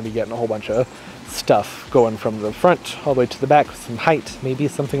video. I'm gonna be getting a whole bunch of stuff going from the front all the way to the back with some height, maybe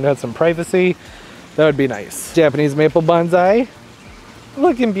something that has some privacy. That would be nice. Japanese maple bonsai,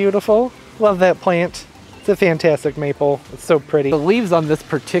 looking beautiful. Love that plant. It's a fantastic maple. It's so pretty. The leaves on this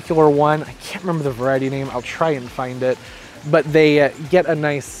particular one, I can't remember the variety name. I'll try and find it, but they get a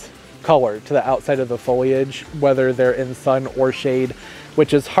nice color to the outside of the foliage, whether they're in sun or shade,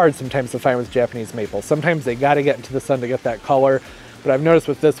 which is hard sometimes to find with Japanese maple. Sometimes they gotta get into the sun to get that color, but I've noticed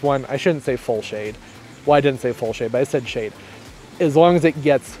with this one, I shouldn't say full shade. Well, I didn't say full shade, but I said shade. As long as it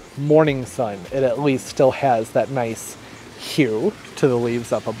gets morning sun, it at least still has that nice hue to the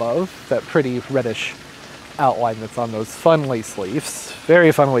leaves up above, that pretty reddish outline that's on those fun lace leaves.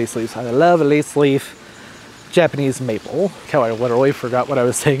 Very fun lace leaves. I love a lace leaf. Japanese maple. How I literally forgot what I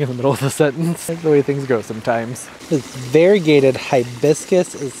was saying in the middle of the sentence. That's the way things go sometimes. This variegated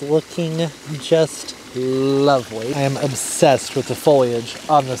hibiscus is looking just lovely. I am obsessed with the foliage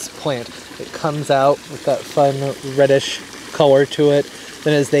on this plant. It comes out with that fun reddish color to it.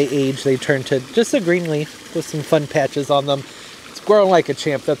 Then as they age, they turn to just a green leaf with some fun patches on them. It's growing like a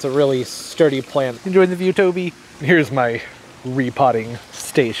champ. That's a really sturdy plant. Enjoying the view, Toby? Here's my repotting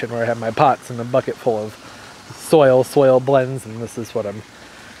station where I have my pots and a bucket full of soil blends, and this is what I'm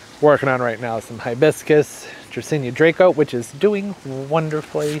working on right now. Some hibiscus, Dracaena Draco, which is doing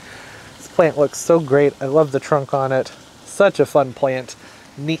wonderfully. This plant looks so great. I love the trunk on it. Such a fun plant.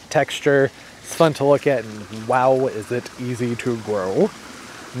 Neat texture. It's fun to look at, and wow, is it easy to grow.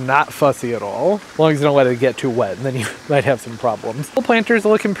 Not fussy at all, as long as you don't let it get too wet, and then you might have some problems. The planters are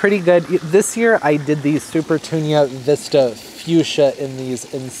looking pretty good. This year I did the Super Petunia Vista Fuchsia in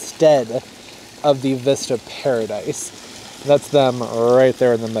these instead of the Vista Paradise. That's them right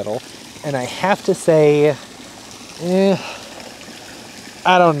there in the middle. And I have to say,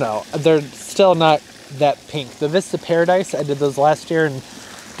 I don't know. They're still not that pink. The Vista Paradise, I did those last year and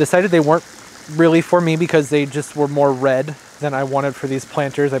decided they weren't really for me because they just were more red than I wanted for these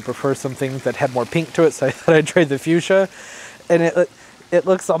planters. I prefer something that had more pink to it, so I thought I'd try the fuchsia. And it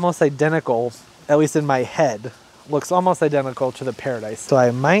looks almost identical, at least in my head, looks almost identical to the Paradise. So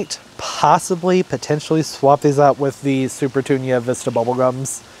I might potentially swap these out with the Super Petunia Vista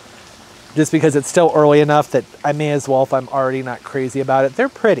Bubblegums, just because it's still early enough that I may as well if I'm already not crazy about it. They're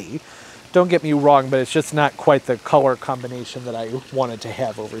pretty, don't get me wrong, but it's just not quite the color combination that I wanted to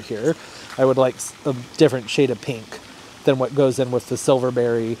have over here. I would like a different shade of pink than what goes in with the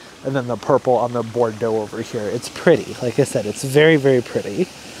silverberry and then the purple on the Bordeaux over here. It's pretty. Like I said, it's very, very pretty.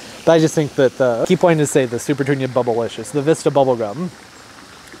 But I just think that I keep wanting to say the Super Petunia Bubblicious, the Vista Bubblegum,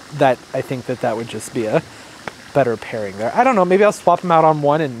 that I think that would just be a better pairing there. I don't know, maybe I'll swap them out on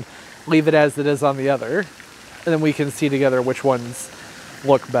one and leave it as it is on the other, and then we can see together which ones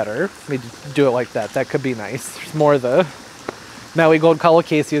look better. Maybe do it like that. That could be nice. There's more of the Marigold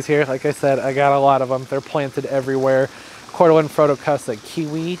Colocaceas here. Like I said, I got a lot of them. They're planted everywhere. Cordylan Photocasa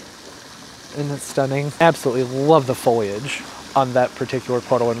Kiwi, and it's stunning. Absolutely love the foliage on that particular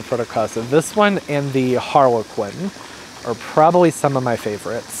Cordylan Photocasa. This one and the Harlequin are probably some of my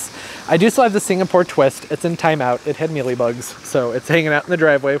favorites. I do still have the Singapore Twist. It's in timeout. It had mealybugs, so it's hanging out in the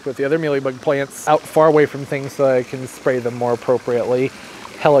driveway with the other mealybug plants out far away from things so I can spray them more appropriately.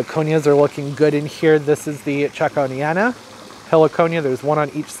 Heliconias are looking good in here. This is the Chaconiana heliconia. There's one on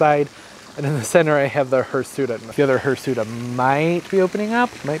each side. And in the center, I have the hirsuta. The other hirsuta might be opening up.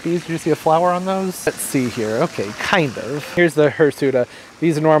 Might be easier to see a flower on those. Let's see here. Okay, kind of. Here's the hirsuta.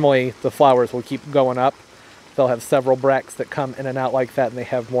 These normally, the flowers will keep going up. They'll have several bracts that come in and out like that, and they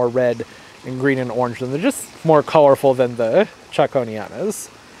have more red and green and orange. And they're just more colorful than the Chaconianas,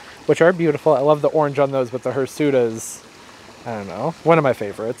 which are beautiful. I love the orange on those, but the hirsutas, I don't know, one of my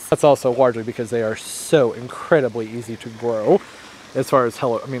favorites. That's also largely because they are so incredibly easy to grow. As far as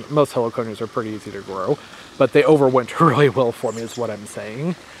most heliconias are pretty easy to grow, but they overwinter really well for me is what I'm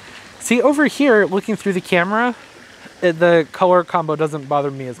saying. See, over here, looking through the camera, the color combo doesn't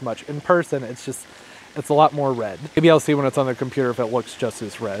bother me as much. In person, it's a lot more red. Maybe I'll see when it's on the computer if it looks just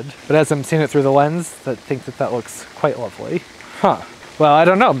as red. But as I'm seeing it through the lens, I think that looks quite lovely. Huh. Well, I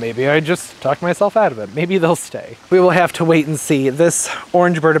don't know. Maybe I just talked myself out of it. Maybe they'll stay. We will have to wait and see. This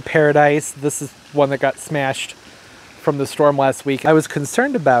orange bird of paradise, this is one that got smashed from the storm last week. I was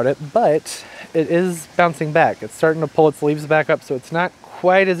concerned about it, but it is bouncing back. It's starting to pull its leaves back up, so it's not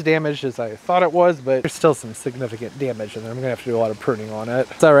quite as damaged as I thought it was, but there's still some significant damage, and I'm gonna have to do a lot of pruning on it.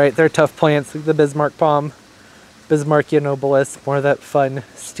 It's all right. They're tough plants. Like the Bismarck palm, Bismarckia nobilis, more of that fun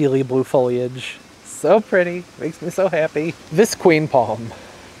steely blue foliage. So pretty, makes me so happy. This queen palm,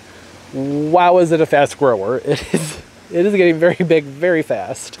 wow, is it a fast grower. It is getting very big very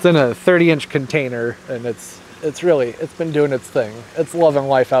fast. It's in a 30-inch container, and it's been doing its thing. It's loving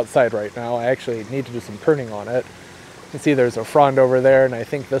life outside right now. I actually need to do some pruning on it. You can see there's a frond over there, and I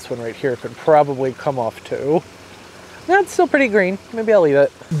think this one right here could probably come off too. That's still pretty green. Maybe I'll leave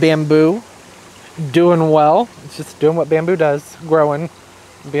it. Bamboo, doing well. It's just doing what bamboo does, growing,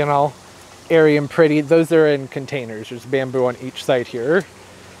 being all airy and pretty. Those are in containers. There's bamboo on each side here. So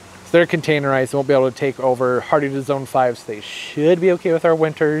they're containerized. They won't be able to take over. Hardy to zone 5, so they should be okay with our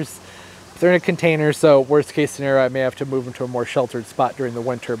winters. They're in a container, so worst case scenario, I may have to move them to a more sheltered spot during the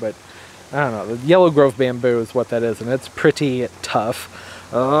winter, but I don't know. The yellow growth bamboo is what that is, and it's pretty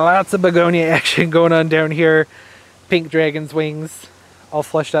tough. Lots of begonia action going on down here. Pink dragon's wings, all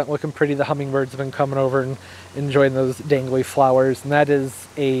fleshed out and looking pretty. The hummingbirds have been coming over and enjoying those dangly flowers, and that is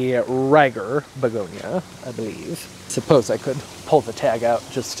a Riger begonia, I believe. Suppose I could pull the tag out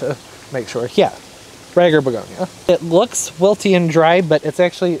just to make sure. Yeah, Riger begonia. It looks wilty and dry, but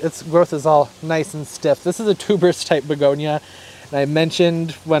its growth is all nice and stiff. This is a tuberous type begonia, and I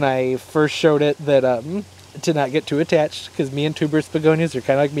mentioned when I first showed it that to not get too attached, because me and tuberous begonias are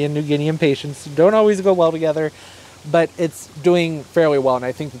kind of like me and New Guinea impatiens, don't always go well together. But it's doing fairly well, and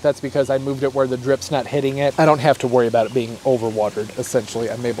I think that's because I moved it where the drip's not hitting it. I don't have to worry about it being overwatered, essentially.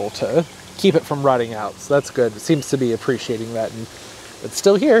 I'm able to keep it from rotting out, so that's good. It seems to be appreciating that, and it's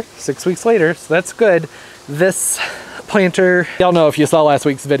still here 6 weeks later, so that's good. This planter, y'all know if you saw last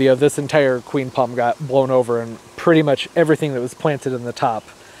week's video, this entire queen palm got blown over, and pretty much everything that was planted in the top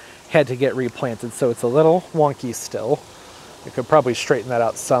had to get replanted, so it's a little wonky still. I could probably straighten that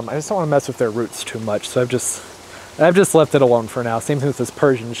out some. I just don't want to mess with their roots too much, so I've just left it alone for now. Same thing with this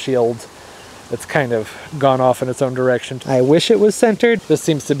Persian shield. It's kind of gone off in its own direction. I wish it was centered. This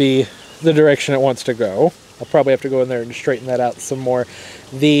seems to be the direction it wants to go. I'll probably have to go in there and straighten that out some more.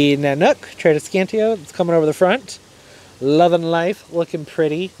 The Nanook, tradescantia, it's coming over the front. Loving life, looking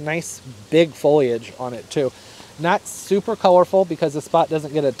pretty. Nice big foliage on it too. Not super colorful because the spot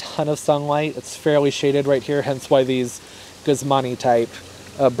doesn't get a ton of sunlight. It's fairly shaded right here, hence why these Guzmani type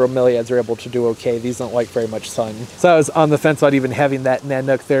bromeliads are able to do okay. These don't like very much sun. So I was on the fence about even having that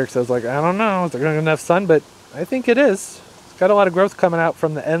Nanook there because I was like, I don't know, is there going to be enough sun? But I think it is. It's got a lot of growth coming out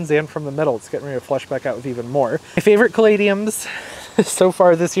from the ends and from the middle. It's getting ready to flush back out with even more. My favorite caladiums so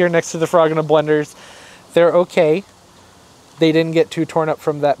far this year next to the frog and the blenders, they're okay. They didn't get too torn up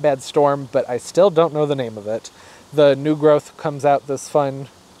from that bad storm, but I still don't know the name of it. The new growth comes out this fun,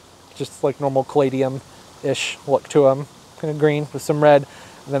 just like normal caladium-ish look to them. Kind of green with some red.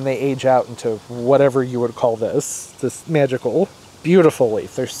 And then they age out into whatever you would call this magical, beautiful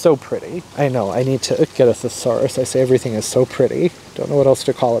leaf. They're so pretty. I know, I need to get a thesaurus. I say everything is so pretty. Don't know what else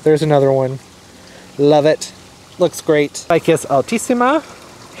to call it. There's another one. Love it. Looks great. Ficus altissima.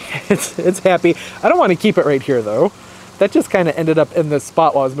 It's happy. I don't want to keep it right here, though. That just kind of ended up in this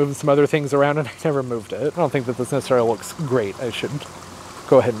spot while I was moving some other things around, and I never moved it. I don't think that this necessarily looks great. I should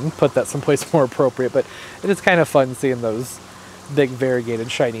go ahead and put that someplace more appropriate, but it is kind of fun seeing those big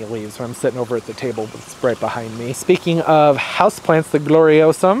variegated shiny leaves when I'm sitting over at the table that's right behind me. Speaking of houseplants, the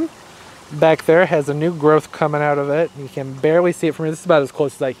gloriosum back there has a new growth coming out of it. You can barely see it from here. This is about as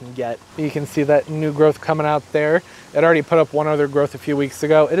close as I can get. You can see that new growth coming out there. It already put up one other growth a few weeks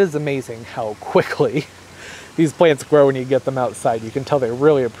ago. It is amazing how quickly these plants grow when you get them outside. You can tell they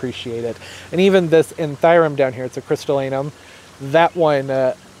really appreciate it. And even this Enthyrum down here, it's a crystallanum. That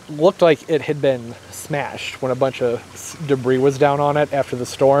one looked like it had been smashed when a bunch of debris was down on it after the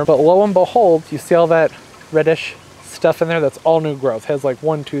storm. But lo and behold, you see all that reddish stuff in there? That's all new growth. It has like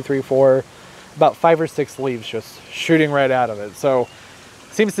 1, 2, 3, 4, about 5 or 6 leaves just shooting right out of it. So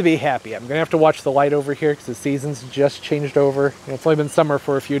seems to be happy. I'm gonna have to watch the light over here because the season's just changed over. You know, it's only been summer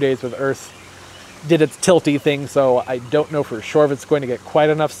for a few days with Earth did its tilty thing, so I don't know for sure if it's going to get quite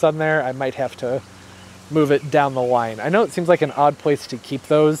enough sun there. I might have to move it down the line. I know it seems like an odd place to keep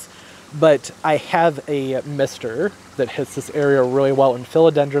those, But I have a mister that hits this area really well, and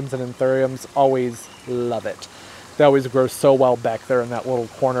philodendrons and anthuriums always love it. They always grow so well back there in that little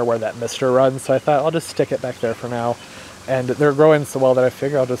corner where that mister runs, so I thought I'll just stick it back there for now. And they're growing so well that I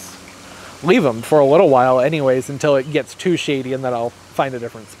figure I'll just leave them for a little while anyways until it gets too shady, and then I'll find a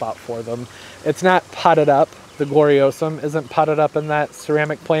different spot for them. It's not potted up. The gloriosum isn't potted up in that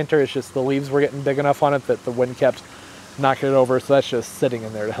ceramic planter. It's just the leaves were getting big enough on it that the wind kept knocking it over, so that's just sitting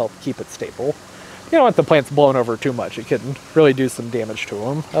in there to help keep it stable. You don't want the plants blown over too much. It can really do some damage to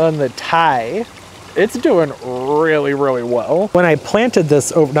them. On the Thai, it's doing really, really well. When I planted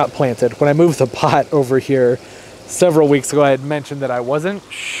this, when I moved the pot over here several weeks ago, I had mentioned that I wasn't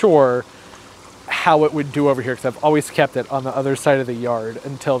sure how it would do over here because I've always kept it on the other side of the yard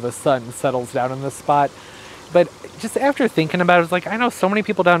until the sun settles down in this spot. But just after thinking about it, I was like, I know so many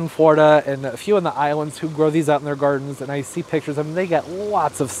people down in Florida and a few in the islands who grow these out in their gardens, and I see pictures of them. They get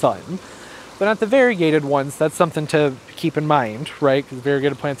lots of sun. But not the variegated ones. That's something to keep in mind, right? Because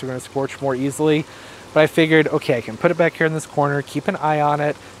variegated plants are going to scorch more easily. But I figured, okay, I can put it back here in this corner, keep an eye on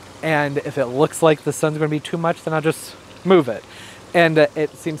it, and if it looks like the sun's going to be too much, then I'll just move it. And it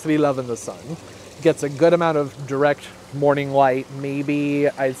seems to be loving the sun. Gets a good amount of direct morning light, maybe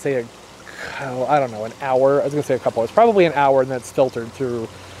I'd say I don't know, an hour. I was gonna say a couple. It's probably an hour, and then it's filtered through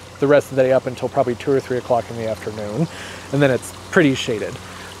the rest of the day up until probably 2 or 3 o'clock in the afternoon, and then it's pretty shaded.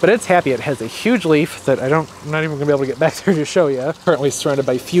 But it's happy. It has a huge leaf that I'm not even gonna be able to get back there to show you. Currently surrounded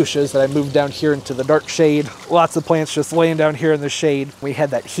by fuchsias that I moved down here into the dark shade. Lots of plants just laying down here in the shade. We had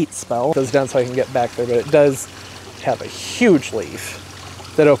that heat spell. It goes down so I can get back there, but it does have a huge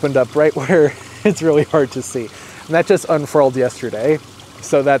leaf that opened up right where it's really hard to see. And that just unfurled yesterday,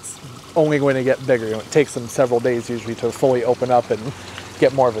 so that's only going to get bigger. It takes them several days usually to fully open up and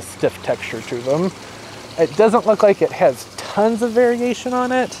get more of a stiff texture to them. It doesn't look like it has tons of variation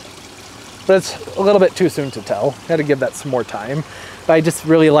on it, but it's a little bit too soon to tell. Got to give that some more time. But I just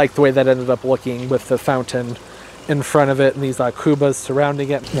really like the way that ended up looking with the fountain in front of it and these kubas surrounding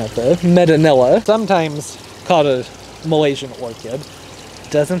it. Now the Medinilla, sometimes called a Malaysian orchid.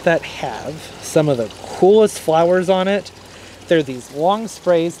 Doesn't that have some of the coolest flowers on it? They're these long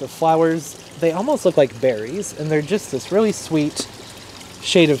sprays. The flowers, they almost look like berries, and they're just this really sweet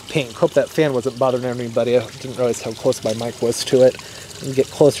shade of pink. Hope that fan wasn't bothering anybody. I didn't realize how close my mic was to it. And get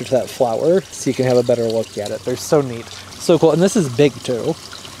closer to that flower so you can have a better look at it. They're so neat. So cool. And this is big too.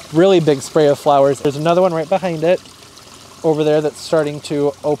 Really big spray of flowers. There's another one right behind it over there that's starting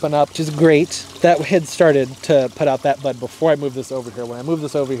to open up, which is great. That had started to put out that bud before I moved this over here. When I moved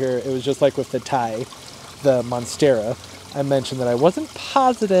this over here, it was just like with the Thai, the monstera. I mentioned that I wasn't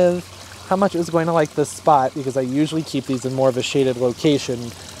positive how much it was going to like this spot because I usually keep these in more of a shaded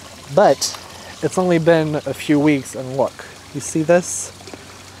location, but it's only been a few weeks, and look, you see this?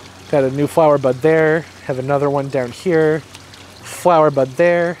 Got a new flower bud there, have another one down here, flower bud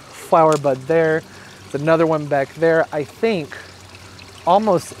there, flower bud there, there's another one back there. I think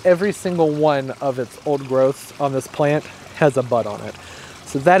almost every single one of its old growths on this plant has a bud on it.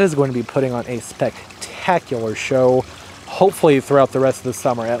 So that is going to be putting on a spectacular show, hopefully throughout the rest of the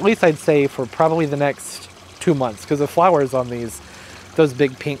summer. At least I'd say for probably the next 2 months, because the flowers on those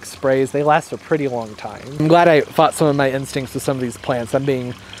big pink sprays, they last a pretty long time. I'm glad I fought some of my instincts with some of these plants. I'm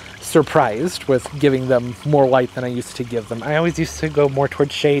being surprised with giving them more light than I used to give them. I always used to go more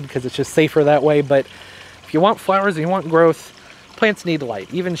towards shade because it's just safer that way, but if you want flowers and you want growth, plants need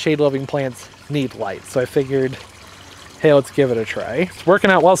light. Even shade-loving plants need light. So I figured, hey, let's give it a try. It's working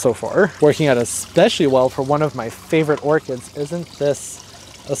out well so far. Working out especially well for one of my favorite orchids. Isn't this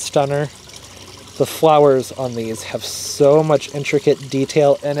a stunner? The flowers on these have so much intricate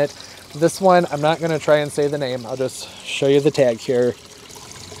detail in it. This one, I'm not going to try and say the name. I'll just show you the tag here.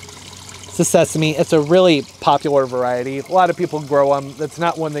 It's a sesame. It's a really popular variety. A lot of people grow them. It's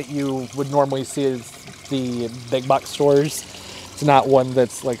not one that you would normally see as the big box stores. It's not one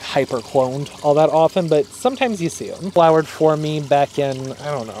that's like hyper cloned all that often, but sometimes you see them. Flowered for me back in,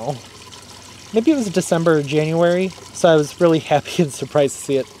 I don't know, maybe it was December or January. So I was really happy and surprised to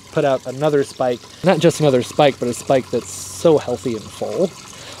see it put out another spike. Not just another spike, but a spike that's so healthy and full.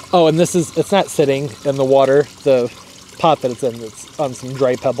 Oh, and it's not sitting in the water. The pot that it's in, it's on some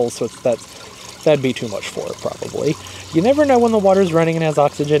dry pebbles, so that'd be too much for it probably. You never know when the water's running and has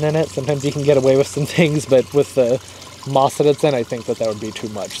oxygen in it. Sometimes you can get away with some things, but with the moss that it's in, I think that would be too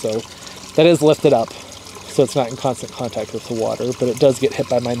much. So that is lifted up, so it's not in constant contact with the water, but it does get hit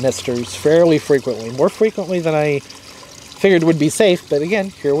by my misters fairly frequently. More frequently than I figured would be safe, but again,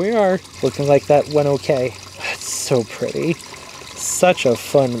 here we are, looking like that went okay. It's so pretty. Such a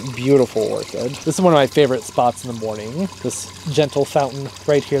fun, beautiful orchid. This is one of my favorite spots in the morning. This gentle fountain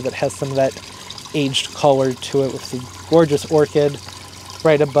right here that has some of that aged color to it with the gorgeous orchid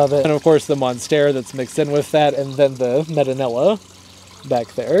right above it. And of course the monstera that's mixed in with that, and then the Medinilla back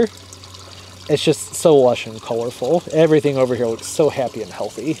there. It's just so lush and colorful. Everything over here looks so happy and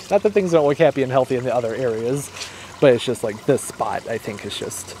healthy. Not that things don't look happy and healthy in the other areas, but it's just like this spot I think is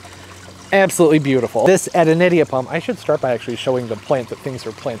just absolutely beautiful. This Adenidia palm, I should start by actually showing the plant that things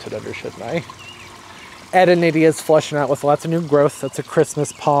are planted under, shouldn't I? Adenidia is flushing out with lots of new growth. That's a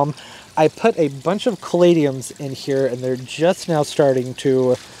Christmas palm. I put a bunch of caladiums in here and they're just now starting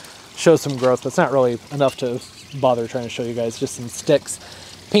to show some growth, but it's not really enough to bother trying to show you guys, just some sticks.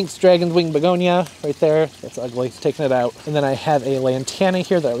 Pink's dragon's wing begonia right there. That's ugly, taking it out. And then I have a lantana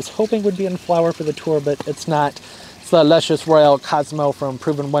here that I was hoping would be in flower for the tour, but it's not. It's the Luscious Royal Cosmo from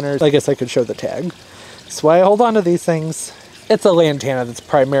Proven Winners. I guess I could show the tag. That's why I hold on to these things. It's a lantana that's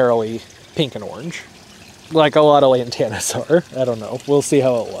primarily pink and orange, like a lot of lantanas are. I don't know. We'll see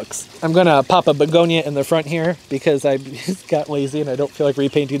how it looks. I'm gonna pop a begonia in the front here because I got lazy and I don't feel like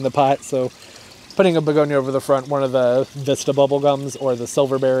repainting the pot, so putting a begonia over the front, one of the Vista bubblegums or the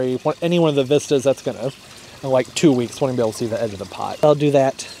silverberry, any one of the Vistas, that's gonna, in like 2 weeks, won't be able to see the edge of the pot. I'll do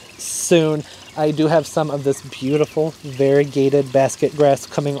that soon. I do have some of this beautiful variegated basket grass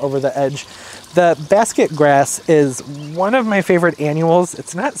coming over the edge. The basket grass is one of my favorite annuals.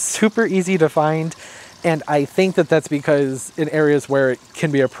 It's not super easy to find, and I think that that's because in areas where it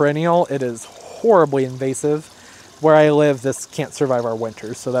can be a perennial, it is horribly invasive. Where I live, this can't survive our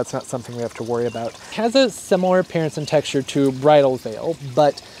winters, so that's not something we have to worry about. It has a similar appearance and texture to bridal veil,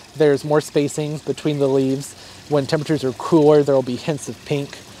 but there's more spacing between the leaves. When temperatures are cooler, there will be hints of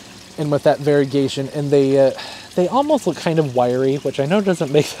pink, and with that variegation, and they almost look kind of wiry, which I know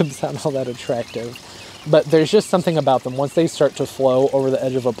doesn't make them sound all that attractive, but there's just something about them. Once they start to flow over the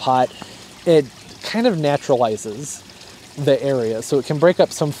edge of a pot, it kind of naturalizes the area, so it can break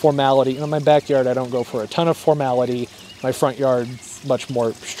up some formality. In my backyard, I don't go for a ton of formality. My front yard's much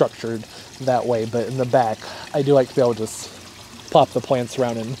more structured that way, but in the back, I do like to be able to just plop the plants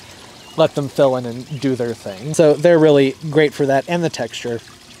around and let them fill in and do their thing. So they're really great for that, and the texture.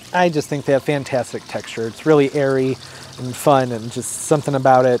 I just think they have fantastic texture. It's really airy and fun, and just something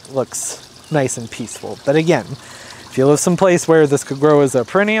about it looks nice and peaceful. But again, if you live someplace where this could grow as a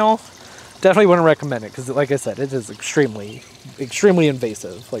perennial, definitely wouldn't recommend it because, like I said, it is extremely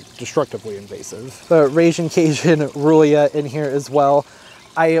invasive, like destructively invasive. The Rasian Cajun Rulia in here as well.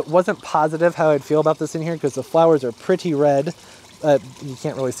 I wasn't positive how I'd feel about this in here because the flowers are pretty red. You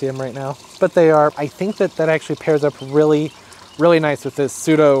can't really see them right now, but they are. I think that actually pairs up really, really nice with this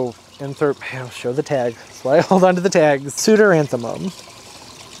I'll show the tag. That's why I hold on to the tags.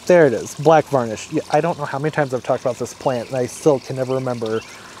 Pseudoranthemum. There it is, black varnish. Yeah, I don't know how many times I've talked about this plant, and I still can never remember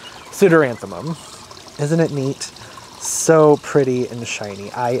Pseudoranthemum. Isn't it neat? So pretty and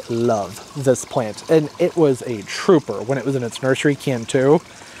shiny. I love this plant. And it was a trooper when it was in its nursery can too.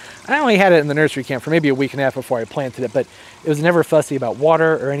 I only had it in the nursery can for maybe a week and a half before I planted it, but it was never fussy about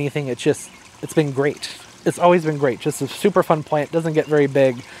water or anything. It's been great. It's always been great. Just a super fun plant. Doesn't get very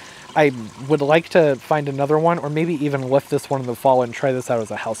big. I would like to find another one, or maybe even lift this one in the fall and try this out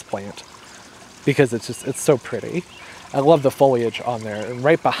as a house plant because it's so pretty. I love the foliage on there. And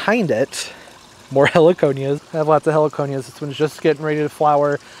right behind it, more heliconias. I have lots of heliconias. This one's just getting ready to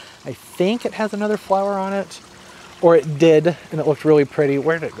flower. I think it has another flower on it, or it did, and it looked really pretty.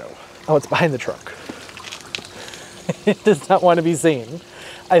 Where did it go? Oh, it's behind the truck. It does not want to be seen.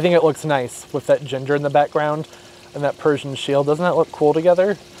 I think it looks nice with that ginger in the background and that Persian shield. Doesn't that look cool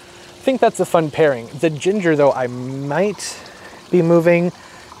together? I think that's a fun pairing. The ginger, though, I might be moving.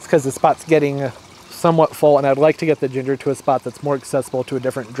 It's because the spot's getting somewhat full, and I'd like to get the ginger to a spot that's more accessible to a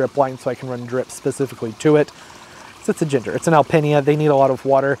different drip line so I can run drip specifically to it. So it's a ginger. It's an alpinia. They need a lot of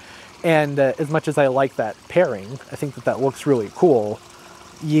water, and as much as I like that pairing, I think that looks really cool.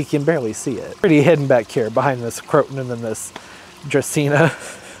 You can barely see it. Pretty hidden back here behind this Croton and then this Dracaena,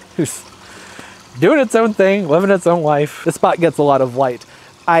 who's doing its own thing, living its own life. This spot gets a lot of light.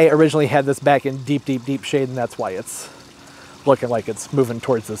 I originally had this back in deep, deep, deep shade, and that's why it's looking like it's moving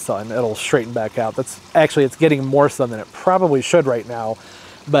towards the sun. It'll straighten back out. It's getting more sun than it probably should right now,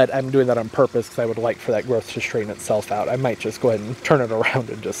 but I'm doing that on purpose because I would like for that growth to straighten itself out. I might just go ahead and turn it around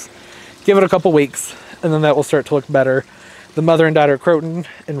and just give it a couple weeks, and then that will start to look better. The mother and daughter Croton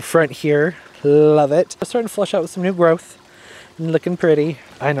in front here, love it. It's starting to flush out with some new growth and looking pretty.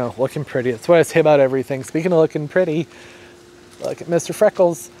 I know, looking pretty. That's what I say about everything. Speaking of looking pretty, look at Mr.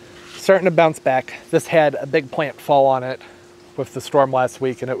 Freckles, starting to bounce back. This had a big plant fall on it with the storm last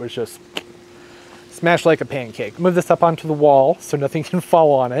week, and it was just smashed like a pancake. Move this up onto the wall so nothing can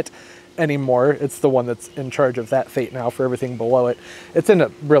fall on it anymore. It's the one that's in charge of that fate now for everything below it. It's in a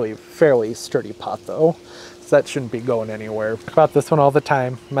really fairly sturdy pot though, so that shouldn't be going anywhere. Talk about this one all the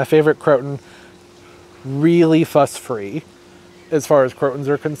time. My favorite Croton, really fuss-free as far as Crotons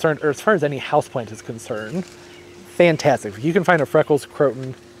are concerned, or as far as any houseplant is concerned. Fantastic. If you can find a Freckles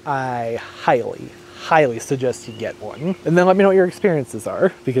Croton, I highly suggest you get one. And then let me know what your experiences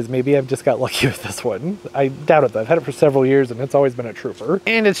are, because maybe I've just got lucky with this one. I doubt it though. I've had it for several years and it's always been a trooper.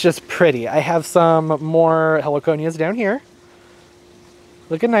 And it's just pretty. I have some more heliconias down here.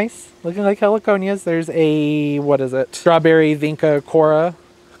 Looking nice. Looking like heliconias. There's a, what is it? Strawberry Vinca Cora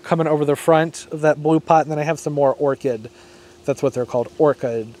coming over the front of that blue pot. And then I have some more orchid. That's what they're called.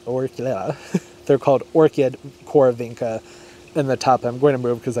 They're called orchid Cora Vinca in the top. I'm going to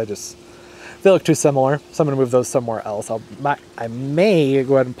move because they look too similar, so I'm going to move those somewhere else. I may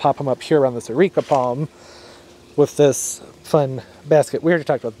go ahead and pop them up here on this Areca palm with this fun basket. We already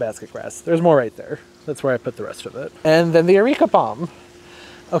talked about the basket grass. There's more right there. That's where I put the rest of it. And then the Areca palm.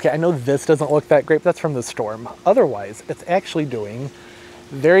 Okay, I know this doesn't look that great, but that's from the storm. Otherwise, it's actually doing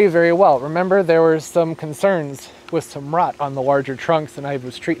very, very well. Remember, there were some concerns with some rot on the larger trunks, and I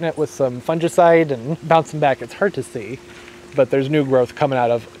was treating it with some fungicide and bouncing back. It's hard to see, but there's new growth coming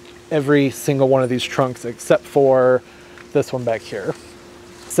out of every single one of these trunks except for this one back here.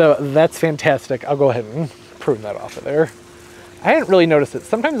 So that's fantastic. I'll go ahead and prune that off of there. I didn't really notice it.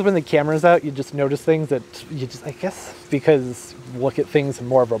 Sometimes when the camera's out, you just notice things that you just, I guess, because you look at things in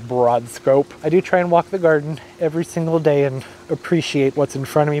more of a broad scope. I do try and walk the garden every single day and appreciate what's in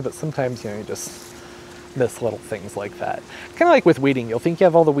front of me, but sometimes, you know, you just miss little things like that. Kind of like with weeding. You'll think you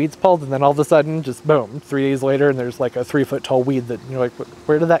have all the weeds pulled, and then all of a sudden, just boom, 3 days later, and there's like a 3-foot tall weed that you're like,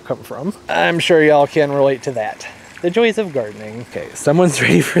 where did that come from? I'm sure y'all can relate to that. The joys of gardening. Okay, someone's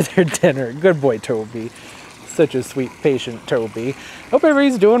ready for their dinner. Good boy, Toby. Such a sweet, patient Toby. Hope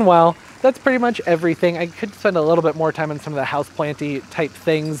everybody's doing well. That's pretty much everything. I could spend a little bit more time on some of the houseplanty type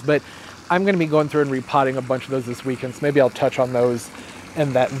things, but I'm going to be going through and repotting a bunch of those this weekend, so maybe I'll touch on those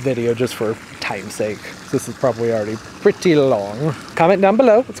in that video just for time's sake. This is probably already pretty long. Comment down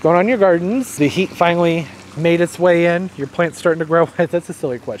below what's going on in your gardens. The heat finally made its way in. Your plant's starting to grow. That's a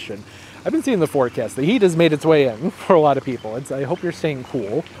silly question. I've been seeing the forecast. The heat has made its way in for a lot of people. I hope you're staying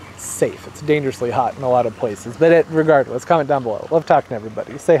cool. Safe. It's dangerously hot in a lot of places, but regardless, comment down below. Love talking to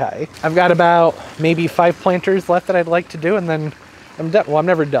everybody. Say hi. I've got about maybe 5 planters left that I'd like to do, and then I'm done. Well, I'm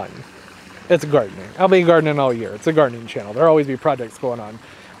never done. It's gardening. I'll be gardening all year. It's a gardening channel. There'll always be projects going on.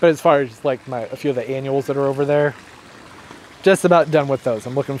 But as far as like a few of the annuals that are over there, just about done with those.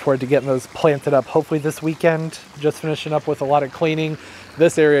 I'm looking forward to getting those planted up hopefully this weekend. Just finishing up with a lot of cleaning.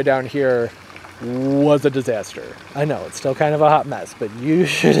 This area down here was a disaster. I know, it's still kind of a hot mess, but you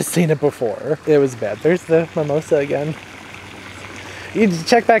should have seen it before. It was bad. There's the mimosa again. You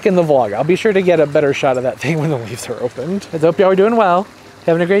check back in the vlog. I'll be sure to get a better shot of that thing when the leaves are opened. I hope y'all are doing well.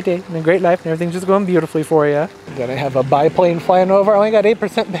 Having a great day and a great life, and everything's just going beautifully for you. Then I have a biplane flying over. I only got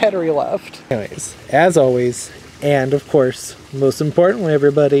 8% battery left. Anyways, as always, and of course, most importantly,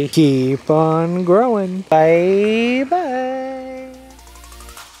 everybody, keep on growing. Bye-bye.